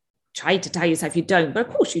tried to tell yourself you don't, but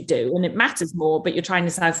of course you do. And it matters more, but you're trying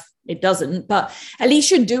to say it doesn't. But at least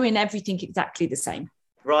you're doing everything exactly the same.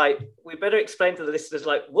 Right. We better explain to the listeners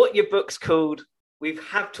what your book's called. We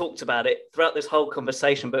have talked about it throughout this whole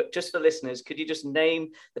conversation, but just for listeners, could you just name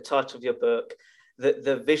the title of your book,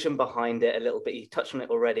 the vision behind it a little bit? You touched on it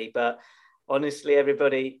already, but Honestly,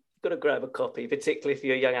 everybody, you've got to grab a copy, particularly if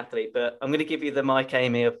you're a young athlete. But I'm going to give you the mic,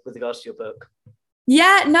 Amy, with regards to your book.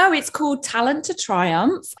 Yeah, no, it's called Talent to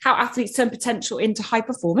Triumph, How Athletes Turn Potential into High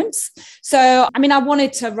Performance. So, I mean, I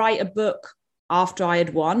wanted to write a book after I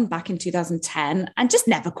had won back in 2010 and just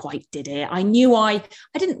never quite did it. I knew I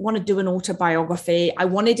didn't want to do an autobiography. I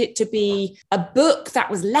wanted it to be a book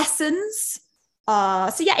that was lessons.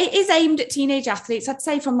 So yeah, it is aimed at teenage athletes, I'd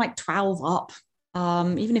say from like 12 up.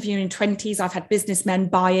 Even if you're in 20s, I've had businessmen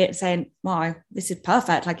buy it saying, wow, this is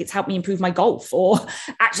perfect. Like it's helped me improve my golf, or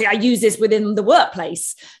actually I use this within the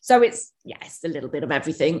workplace. So it's a little bit of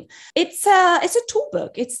everything. It's a tool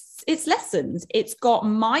book. It's lessons. It's got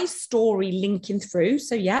my story linking through.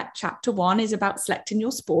 So yeah, chapter 1 is about selecting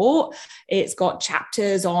your sport. It's got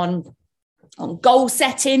chapters on goal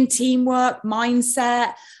setting, teamwork,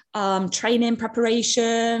 mindset, training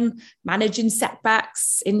preparation, managing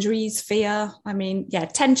setbacks, injuries, fear. I mean,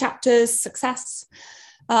 10 chapters, success.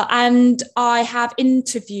 And I have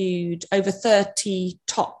interviewed over 30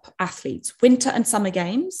 top athletes, winter and summer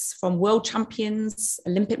games, from world champions,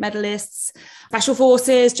 Olympic medalists, special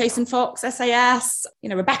forces, Jason Fox, SAS,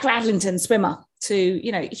 Rebecca Adlington, swimmer, to,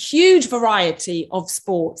 huge variety of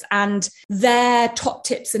sports, and their top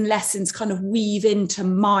tips and lessons kind of weave into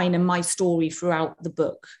mine and my story throughout the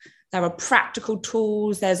book. There are practical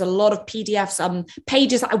tools. There's a lot of PDFs,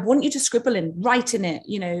 pages that I want you to scribble in, write in it,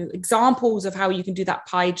 examples of how you can do that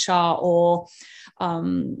pie chart, or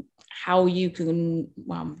how you can,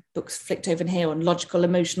 books flicked over here on logical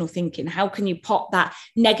emotional thinking. How can you pop that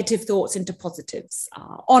negative thoughts into positives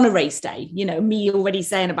on a race day? Me already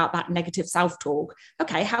saying about that negative self-talk.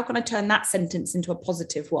 Okay, how can I turn that sentence into a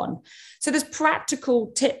positive one? So there's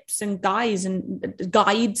practical tips and guides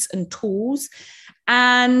and tools.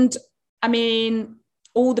 And I mean,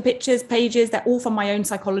 all the pictures, pages, they're all from my own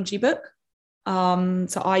psychology book.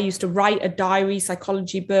 So I used to write a diary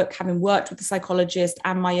psychology book, having worked with a psychologist,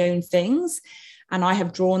 and my own things. And I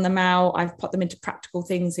have drawn them out. I've put them into practical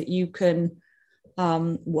things that you can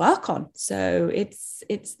work on. So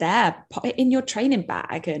it's there. Put it in your training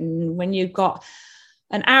bag. And when you've got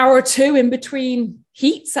an hour or two in between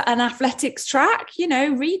heats at an athletics track,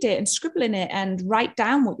 read it and scribble in it and write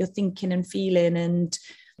down what you're thinking and feeling. And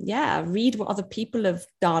read what other people have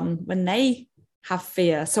done when they have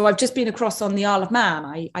fear. So I've just been across on the Isle of Man.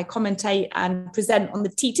 I commentate and present on the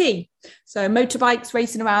TT. So motorbikes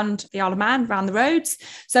racing around the Isle of Man, around the roads.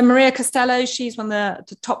 So Maria Costello, she's one of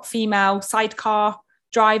the top female sidecar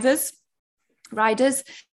riders.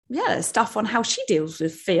 Stuff on how she deals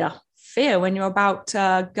with fear when you're about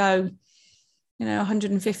to go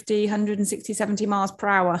 150, 160, 70 miles per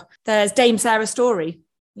hour. There's Dame Sarah Story,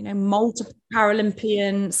 multiple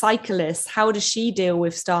Paralympian cyclists. How does she deal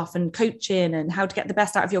with stuff and coaching, and how to get the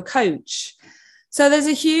best out of your coach? So there's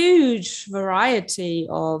a huge variety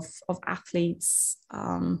of athletes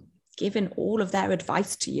giving all of their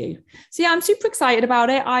advice to you. So I'm super excited about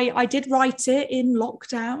it. I did write it in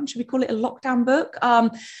lockdown. Should we call it a lockdown book?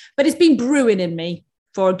 But it's been brewing in me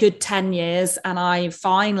for a good 10 years. And I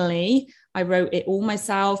wrote it all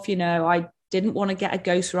myself. I didn't want to get a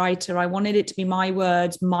ghostwriter. I wanted it to be my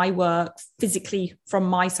words, my work, physically from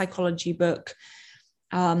my psychology book.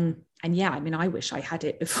 I wish I had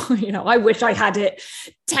it before, I wish I had it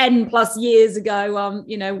 10 plus years ago,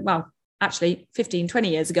 actually 15, 20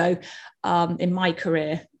 years ago in my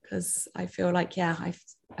career, because I feel like, I've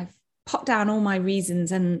put down all my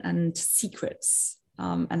reasons and secrets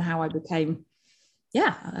and how I became,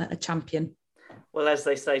 a champion. Well, as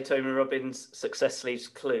they say, Tony Robbins, success leaves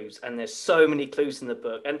clues, and there's so many clues in the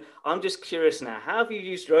book. And I'm just curious now, how have you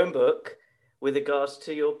used your own book with regards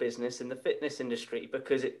to your business in the fitness industry?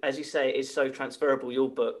 Because as you say, it's so transferable, your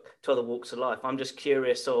book, to other walks of life. I'm just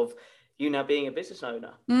curious of you now being a business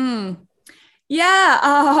owner.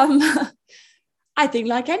 I think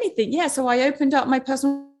like anything. So I opened up my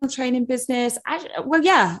personal training business.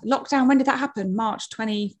 Lockdown, when did that happen? March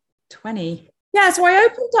 2020. So I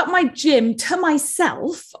opened up my gym to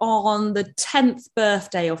myself on the 10th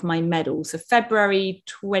birthday of my medal. So February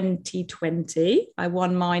 2020, I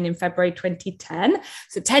won mine in February 2010.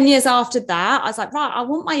 So 10 years after that, I was like, right, I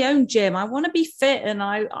want my own gym. I want to be fit, and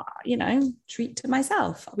I treat to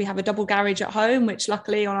myself. We have a double garage at home, which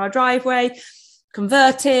luckily on our driveway,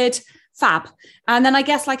 converted, fab. And then I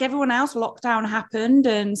guess like everyone else, lockdown happened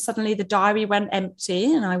and suddenly the diary went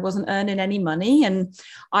empty and I wasn't earning any money. And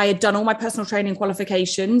I had done all my personal training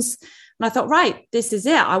qualifications. And I thought, right, this is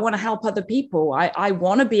it. I want to help other people. I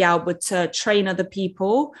want to be able to train other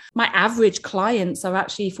people. My average clients are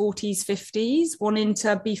actually 40s, 50s, wanting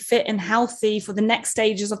to be fit and healthy for the next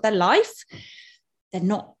stages of their life. they're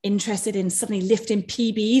not interested in suddenly lifting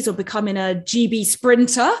PBs or becoming a GB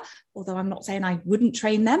sprinter, although I'm not saying I wouldn't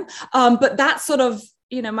train them. But that's sort of,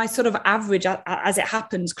 my sort of average, as it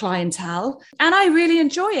happens, clientele. And I really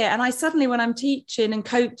enjoy it. And I suddenly, when I'm teaching and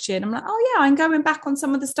coaching, I'm like, oh yeah, I'm going back on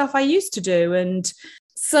some of the stuff I used to do. And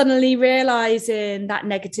suddenly realizing that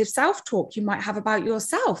negative self-talk you might have about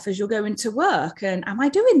yourself as you're going to work. And am I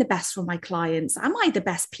doing the best for my clients? Am I the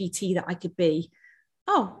best PT that I could be?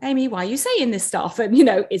 Oh, Amy, why are you saying this stuff? And,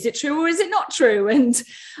 is it true or is it not true? And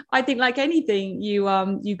I think like anything,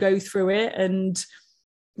 you go through it. And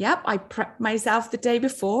yep, I prep myself the day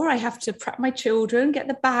before. I have to prep my children, get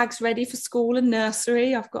the bags ready for school and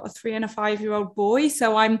nursery. I've got a 3 and a 5-year-old boy.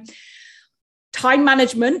 So time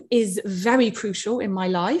management is very crucial in my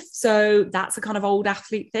life. So that's a kind of old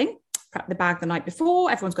athlete thing. Prep the bag the night before.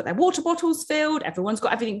 Everyone's got their water bottles filled. Everyone's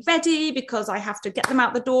got everything ready because I have to get them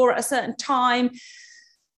out the door at a certain time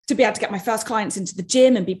to be able to get my first clients into the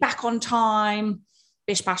gym and be back on time,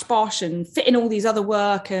 bish, bash, bosh, and fit in all these other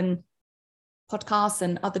work and podcasts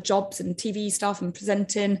and other jobs and TV stuff and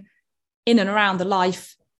presenting in and around the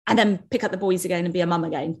life, and then pick up the boys again and be a mum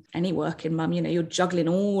again. Any working mum, you're juggling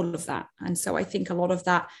all of that. And so I think a lot of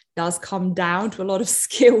that does come down to a lot of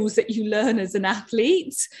skills that you learn as an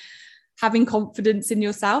athlete, having confidence in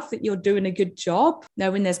yourself that you're doing a good job,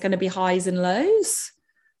 knowing there's going to be highs and lows.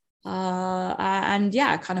 And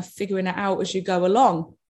yeah, kind of figuring it out as you go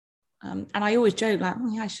along. And I always joke like,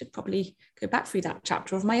 I should probably go back through that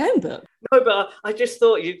chapter of my own book. No, but I just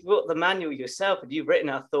thought you've got the manual yourself and you've written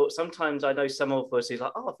it. I thought sometimes I know some of us who's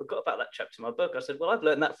like, I forgot about that chapter in my book. I said, well, I've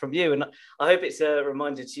learned that from you. And I hope it's a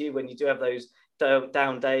reminder to you when you do have those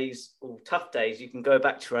down days or tough days, you can go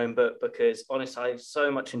back to your own book, because honestly, I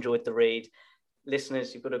so much enjoyed the read.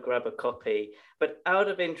 Listeners, you've got to grab a copy. But out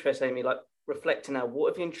of interest, Amy, like reflecting now,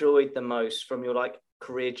 what have you enjoyed the most from your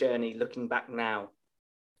career journey looking back now?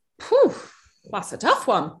 Whew, that's a tough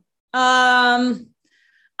one.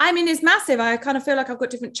 It's massive. I kind of feel like I've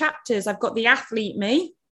got different chapters. I've got the athlete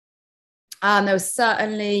me. There was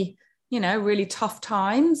certainly, really tough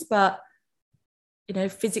times, but,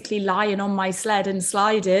 physically lying on my sled and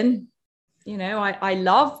sliding, I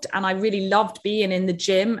loved, and I really loved being in the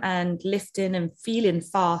gym and lifting and feeling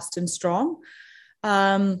fast and strong.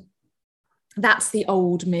 That's the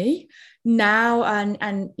old me now.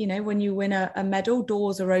 And when you win a medal,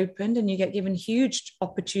 doors are opened and you get given huge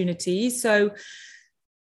opportunities. So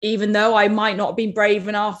even though I might not have been brave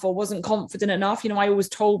enough or wasn't confident enough, I always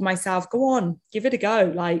told myself, go on, give it a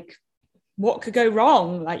go. Like, what could go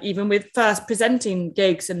wrong? Like, even with first presenting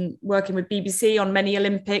gigs and working with BBC on many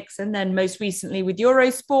Olympics, and then most recently with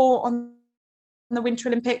Eurosport on the Winter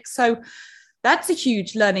Olympics. So that's a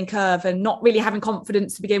huge learning curve, and not really having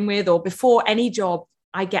confidence to begin with, or before any job,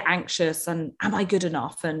 I get anxious and am I good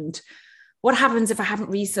enough? And what happens if I haven't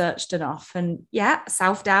researched enough? And yeah,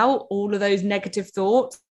 self-doubt, all of those negative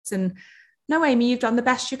thoughts. And no, Amy, you've done the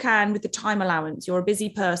best you can with the time allowance. You're a busy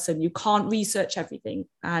person. You can't research everything.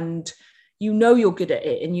 And you're good at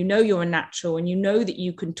it, and you're a natural, and that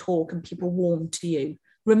you can talk and people warm to you.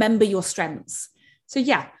 Remember your strengths. So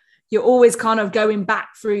yeah, you're always kind of going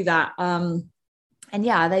back through that. And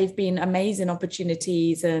yeah, they've been amazing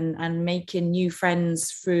opportunities and making new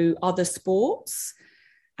friends through other sports.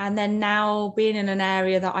 And then now being in an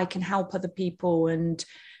area that I can help other people and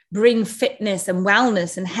bring fitness and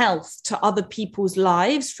wellness and health to other people's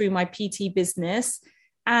lives through my PT business.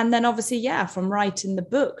 And then obviously, yeah, from writing the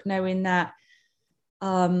book, knowing that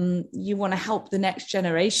you want to help the next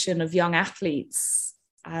generation of young athletes.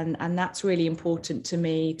 And that's really important to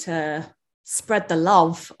me, to spread the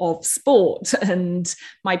love of sport, and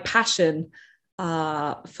my passion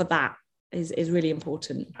for that is really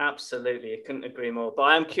important. Absolutely. I couldn't agree more. But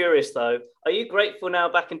I am curious though, are you grateful now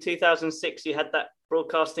back in 2006 you had that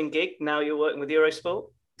broadcasting gig? Now you're working with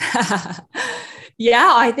Eurosport?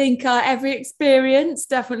 Yeah, I think every experience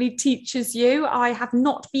definitely teaches you. I have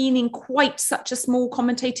not been in quite such a small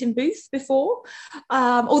commentating booth before.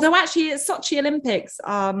 Although actually at Sochi Olympics,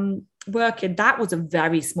 working, that was a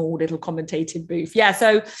very small little commentating booth. Yeah,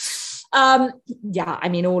 so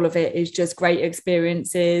all of it is just great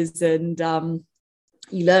experiences, and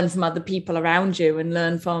you learn from other people around you and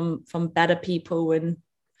learn from better people, and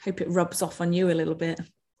hope it rubs off on you a little bit.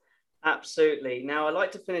 Absolutely. Now, I'd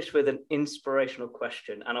like to finish with an inspirational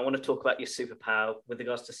question, and I want to talk about your superpower with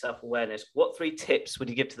regards to self-awareness. What 3 tips would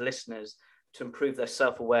you give to the listeners to improve their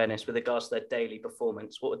self-awareness with regards to their daily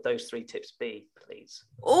performance? What would those 3 tips be, please?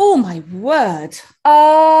 Oh, my word.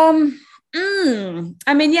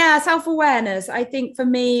 Self-awareness. I think for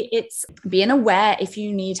me, it's being aware if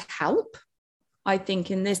you need help. I think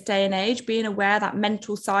in this day and age, being aware that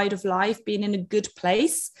mental side of life, being in a good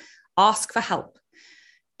place, ask for help.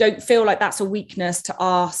 Don't feel like that's a weakness to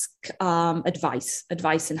ask advice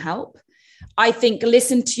and help. I think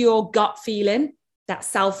listen to your gut feeling. That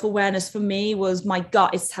self-awareness for me was my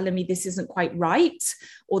gut is telling me this isn't quite right,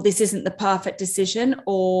 or this isn't the perfect decision,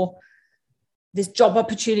 or this job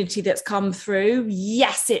opportunity that's come through.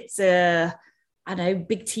 Yes, it's a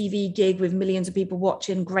big TV gig with millions of people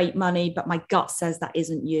watching, great money, but my gut says that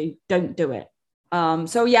isn't you. Don't do it.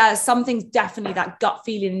 So yeah, something's definitely that gut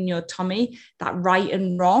feeling in your tummy, that right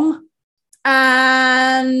and wrong.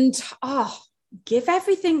 And give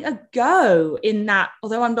everything a go in that,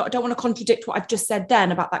 although I don't want to contradict what I've just said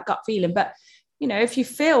then about that gut feeling, but if you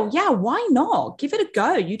feel, why not? Give it a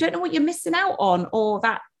go. You don't know what you're missing out on, or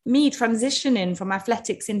that me transitioning from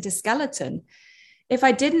athletics into skeleton. If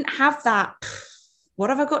I didn't have that, what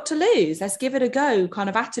have I got to lose? Let's give it a go kind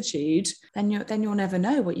of attitude, then you'll never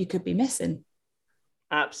know what you could be missing.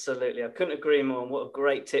 Absolutely. I couldn't agree more. And what a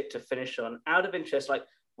great tip to finish on. Out of interest,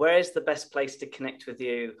 where is the best place to connect with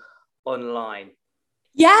you online?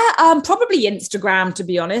 Yeah, probably Instagram, to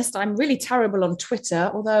be honest. I'm really terrible on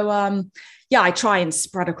Twitter, although, I try and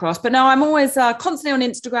spread across. But no, I'm always constantly on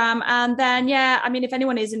Instagram. And then, if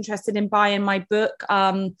anyone is interested in buying my book,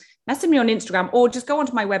 message me on Instagram or just go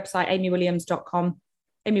onto my website, amywilliams.com,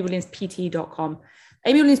 amywilliamspt.com.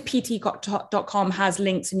 amywilliamspt.com has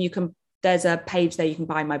links, and there's a page there you can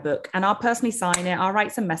buy my book. And I'll personally sign it. I'll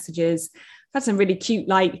write some messages. I've had some really cute,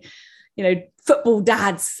 football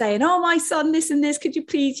dads saying, oh, my son, this and this, could you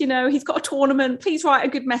please, he's got a tournament, please write a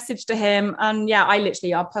good message to him. And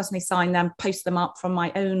I'll personally sign them, post them up from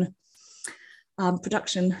my own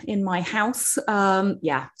production in my house.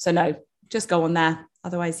 So no, just go on there.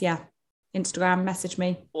 Otherwise, Instagram, message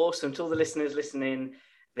me. Awesome. To all the listeners listening,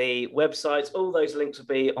 the websites, all those links will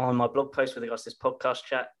be on my blog post with regards to this podcast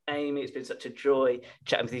chat. Amy, it's been such a joy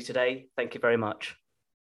chatting with you today. Thank you very much.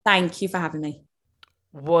 Thank you for having me.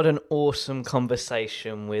 What an awesome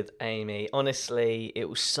conversation with Amy. Honestly, it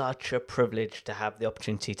was such a privilege to have the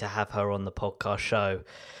opportunity to have her on the podcast show.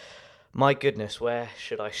 My goodness, where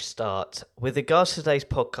should I start? With regards to today's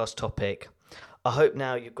podcast topic, I hope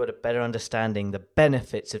now you've got a better understanding the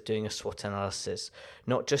benefits of doing a SWOT analysis,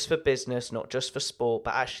 not just for business, not just for sport,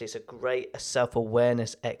 but actually it's a great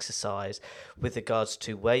self-awareness exercise with regards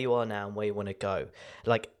to where you are now and where you want to go.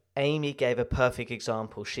 Amy gave a perfect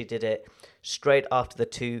example. She did it straight after the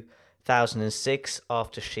 2006,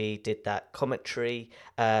 after she did that commentary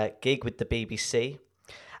gig with the BBC.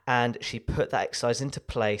 And she put that exercise into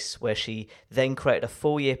place where she then created a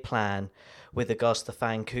 4-year plan with regards to the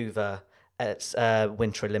Vancouver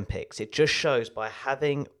Winter Olympics. It just shows by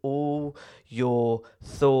having all your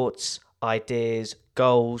thoughts, ideas,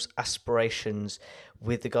 goals, aspirations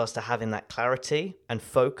with regards to having that clarity and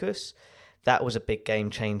focus, that was a big game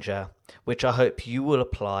changer, which I hope you will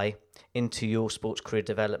apply into your sports career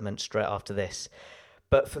development straight after this.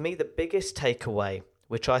 But for me, the biggest takeaway,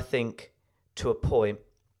 which I think to a point,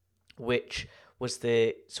 which was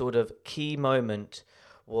the sort of key moment,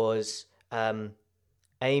 was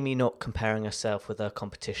Amy not comparing herself with her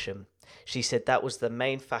competition. She said that was the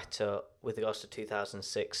main factor with regards to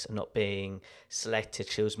 2006 not being selected.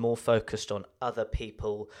 She was more focused on other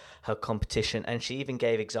people, her competition, and she even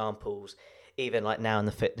gave examples, even now in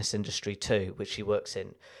the fitness industry too, which she works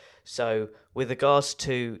in. So with regards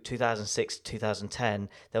to 2006 to 2010,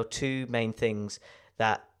 there were two main things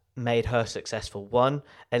that made her successful. One,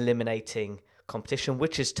 eliminating competition,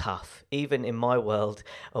 which is tough. Even in my world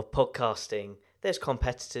of podcasting, there's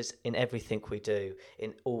competitors in everything we do,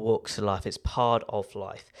 in all walks of life. It's part of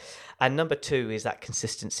life. And number two is that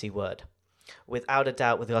consistency word. Without a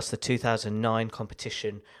doubt, with regards to the 2009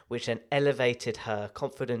 competition, which then elevated her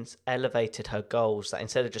confidence, elevated her goals, that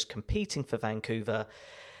instead of just competing for Vancouver,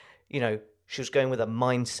 she was going with a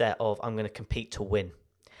mindset of, I'm going to compete to win.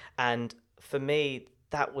 And for me,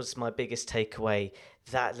 that was my biggest takeaway,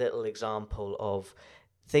 that little example of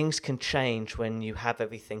things can change when you have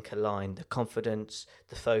everything aligned. The confidence,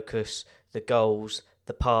 the focus, the goals,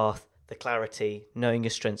 the path, the clarity, knowing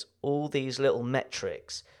your strengths, all these little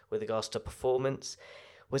metrics with regards to performance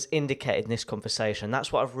was indicated in this conversation.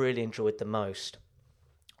 That's what I've really enjoyed the most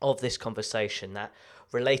of this conversation, that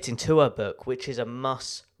relating to her book, which is a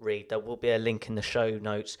must read. There will be a link in the show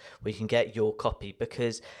notes where you can get your copy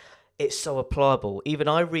because it's so applicable. Even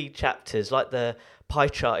I read chapters like the pie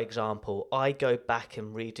chart example. I go back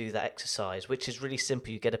and redo that exercise, which is really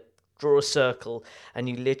simple. You draw a circle and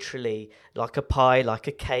you literally, like a pie, like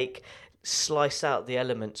a cake, slice out the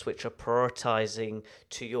elements which are prioritizing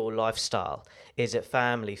to your lifestyle. Is it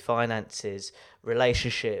family, finances,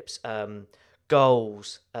 relationships,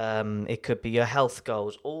 goals, it could be your health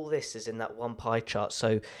goals. All this is in that one pie chart.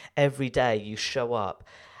 So every day you show up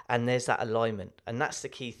and there's that alignment. And that's the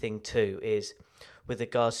key thing too, is with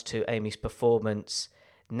regards to Amy's performance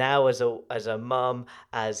now as a mum,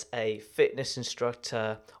 as a fitness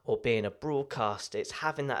instructor, or being a broadcaster. It's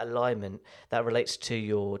having that alignment that relates to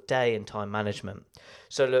your day and time management.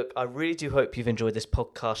 So look, I really do hope you've enjoyed this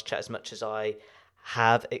podcast chat as much as I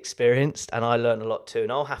have experienced, and I learned a lot too,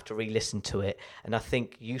 and I'll have to re-listen to it, and I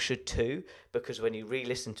think you should too, because when you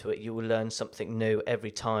re-listen to it you will learn something new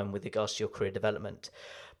every time with regards to your career development.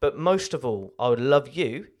 But most of all, I would love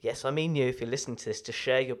you, yes I mean you, if you're listening to this, to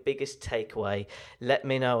share your biggest takeaway. Let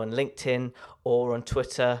me know on LinkedIn or on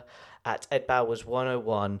Twitter at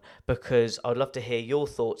edbowers101, because I'd love to hear your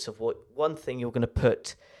thoughts of what one thing you're going to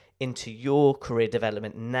put into your career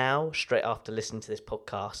development now, straight after listening to this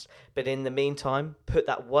podcast. But in the meantime, put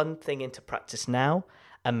that one thing into practice now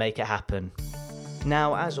and make it happen.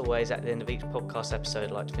 Now, as always, at the end of each podcast episode,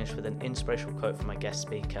 I'd like to finish with an inspirational quote from my guest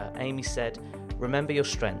speaker. Amy said, "Remember your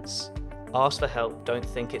strengths. Ask for help, don't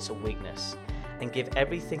think it's a weakness. And give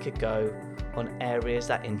everything a go on areas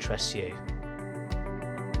that interest you."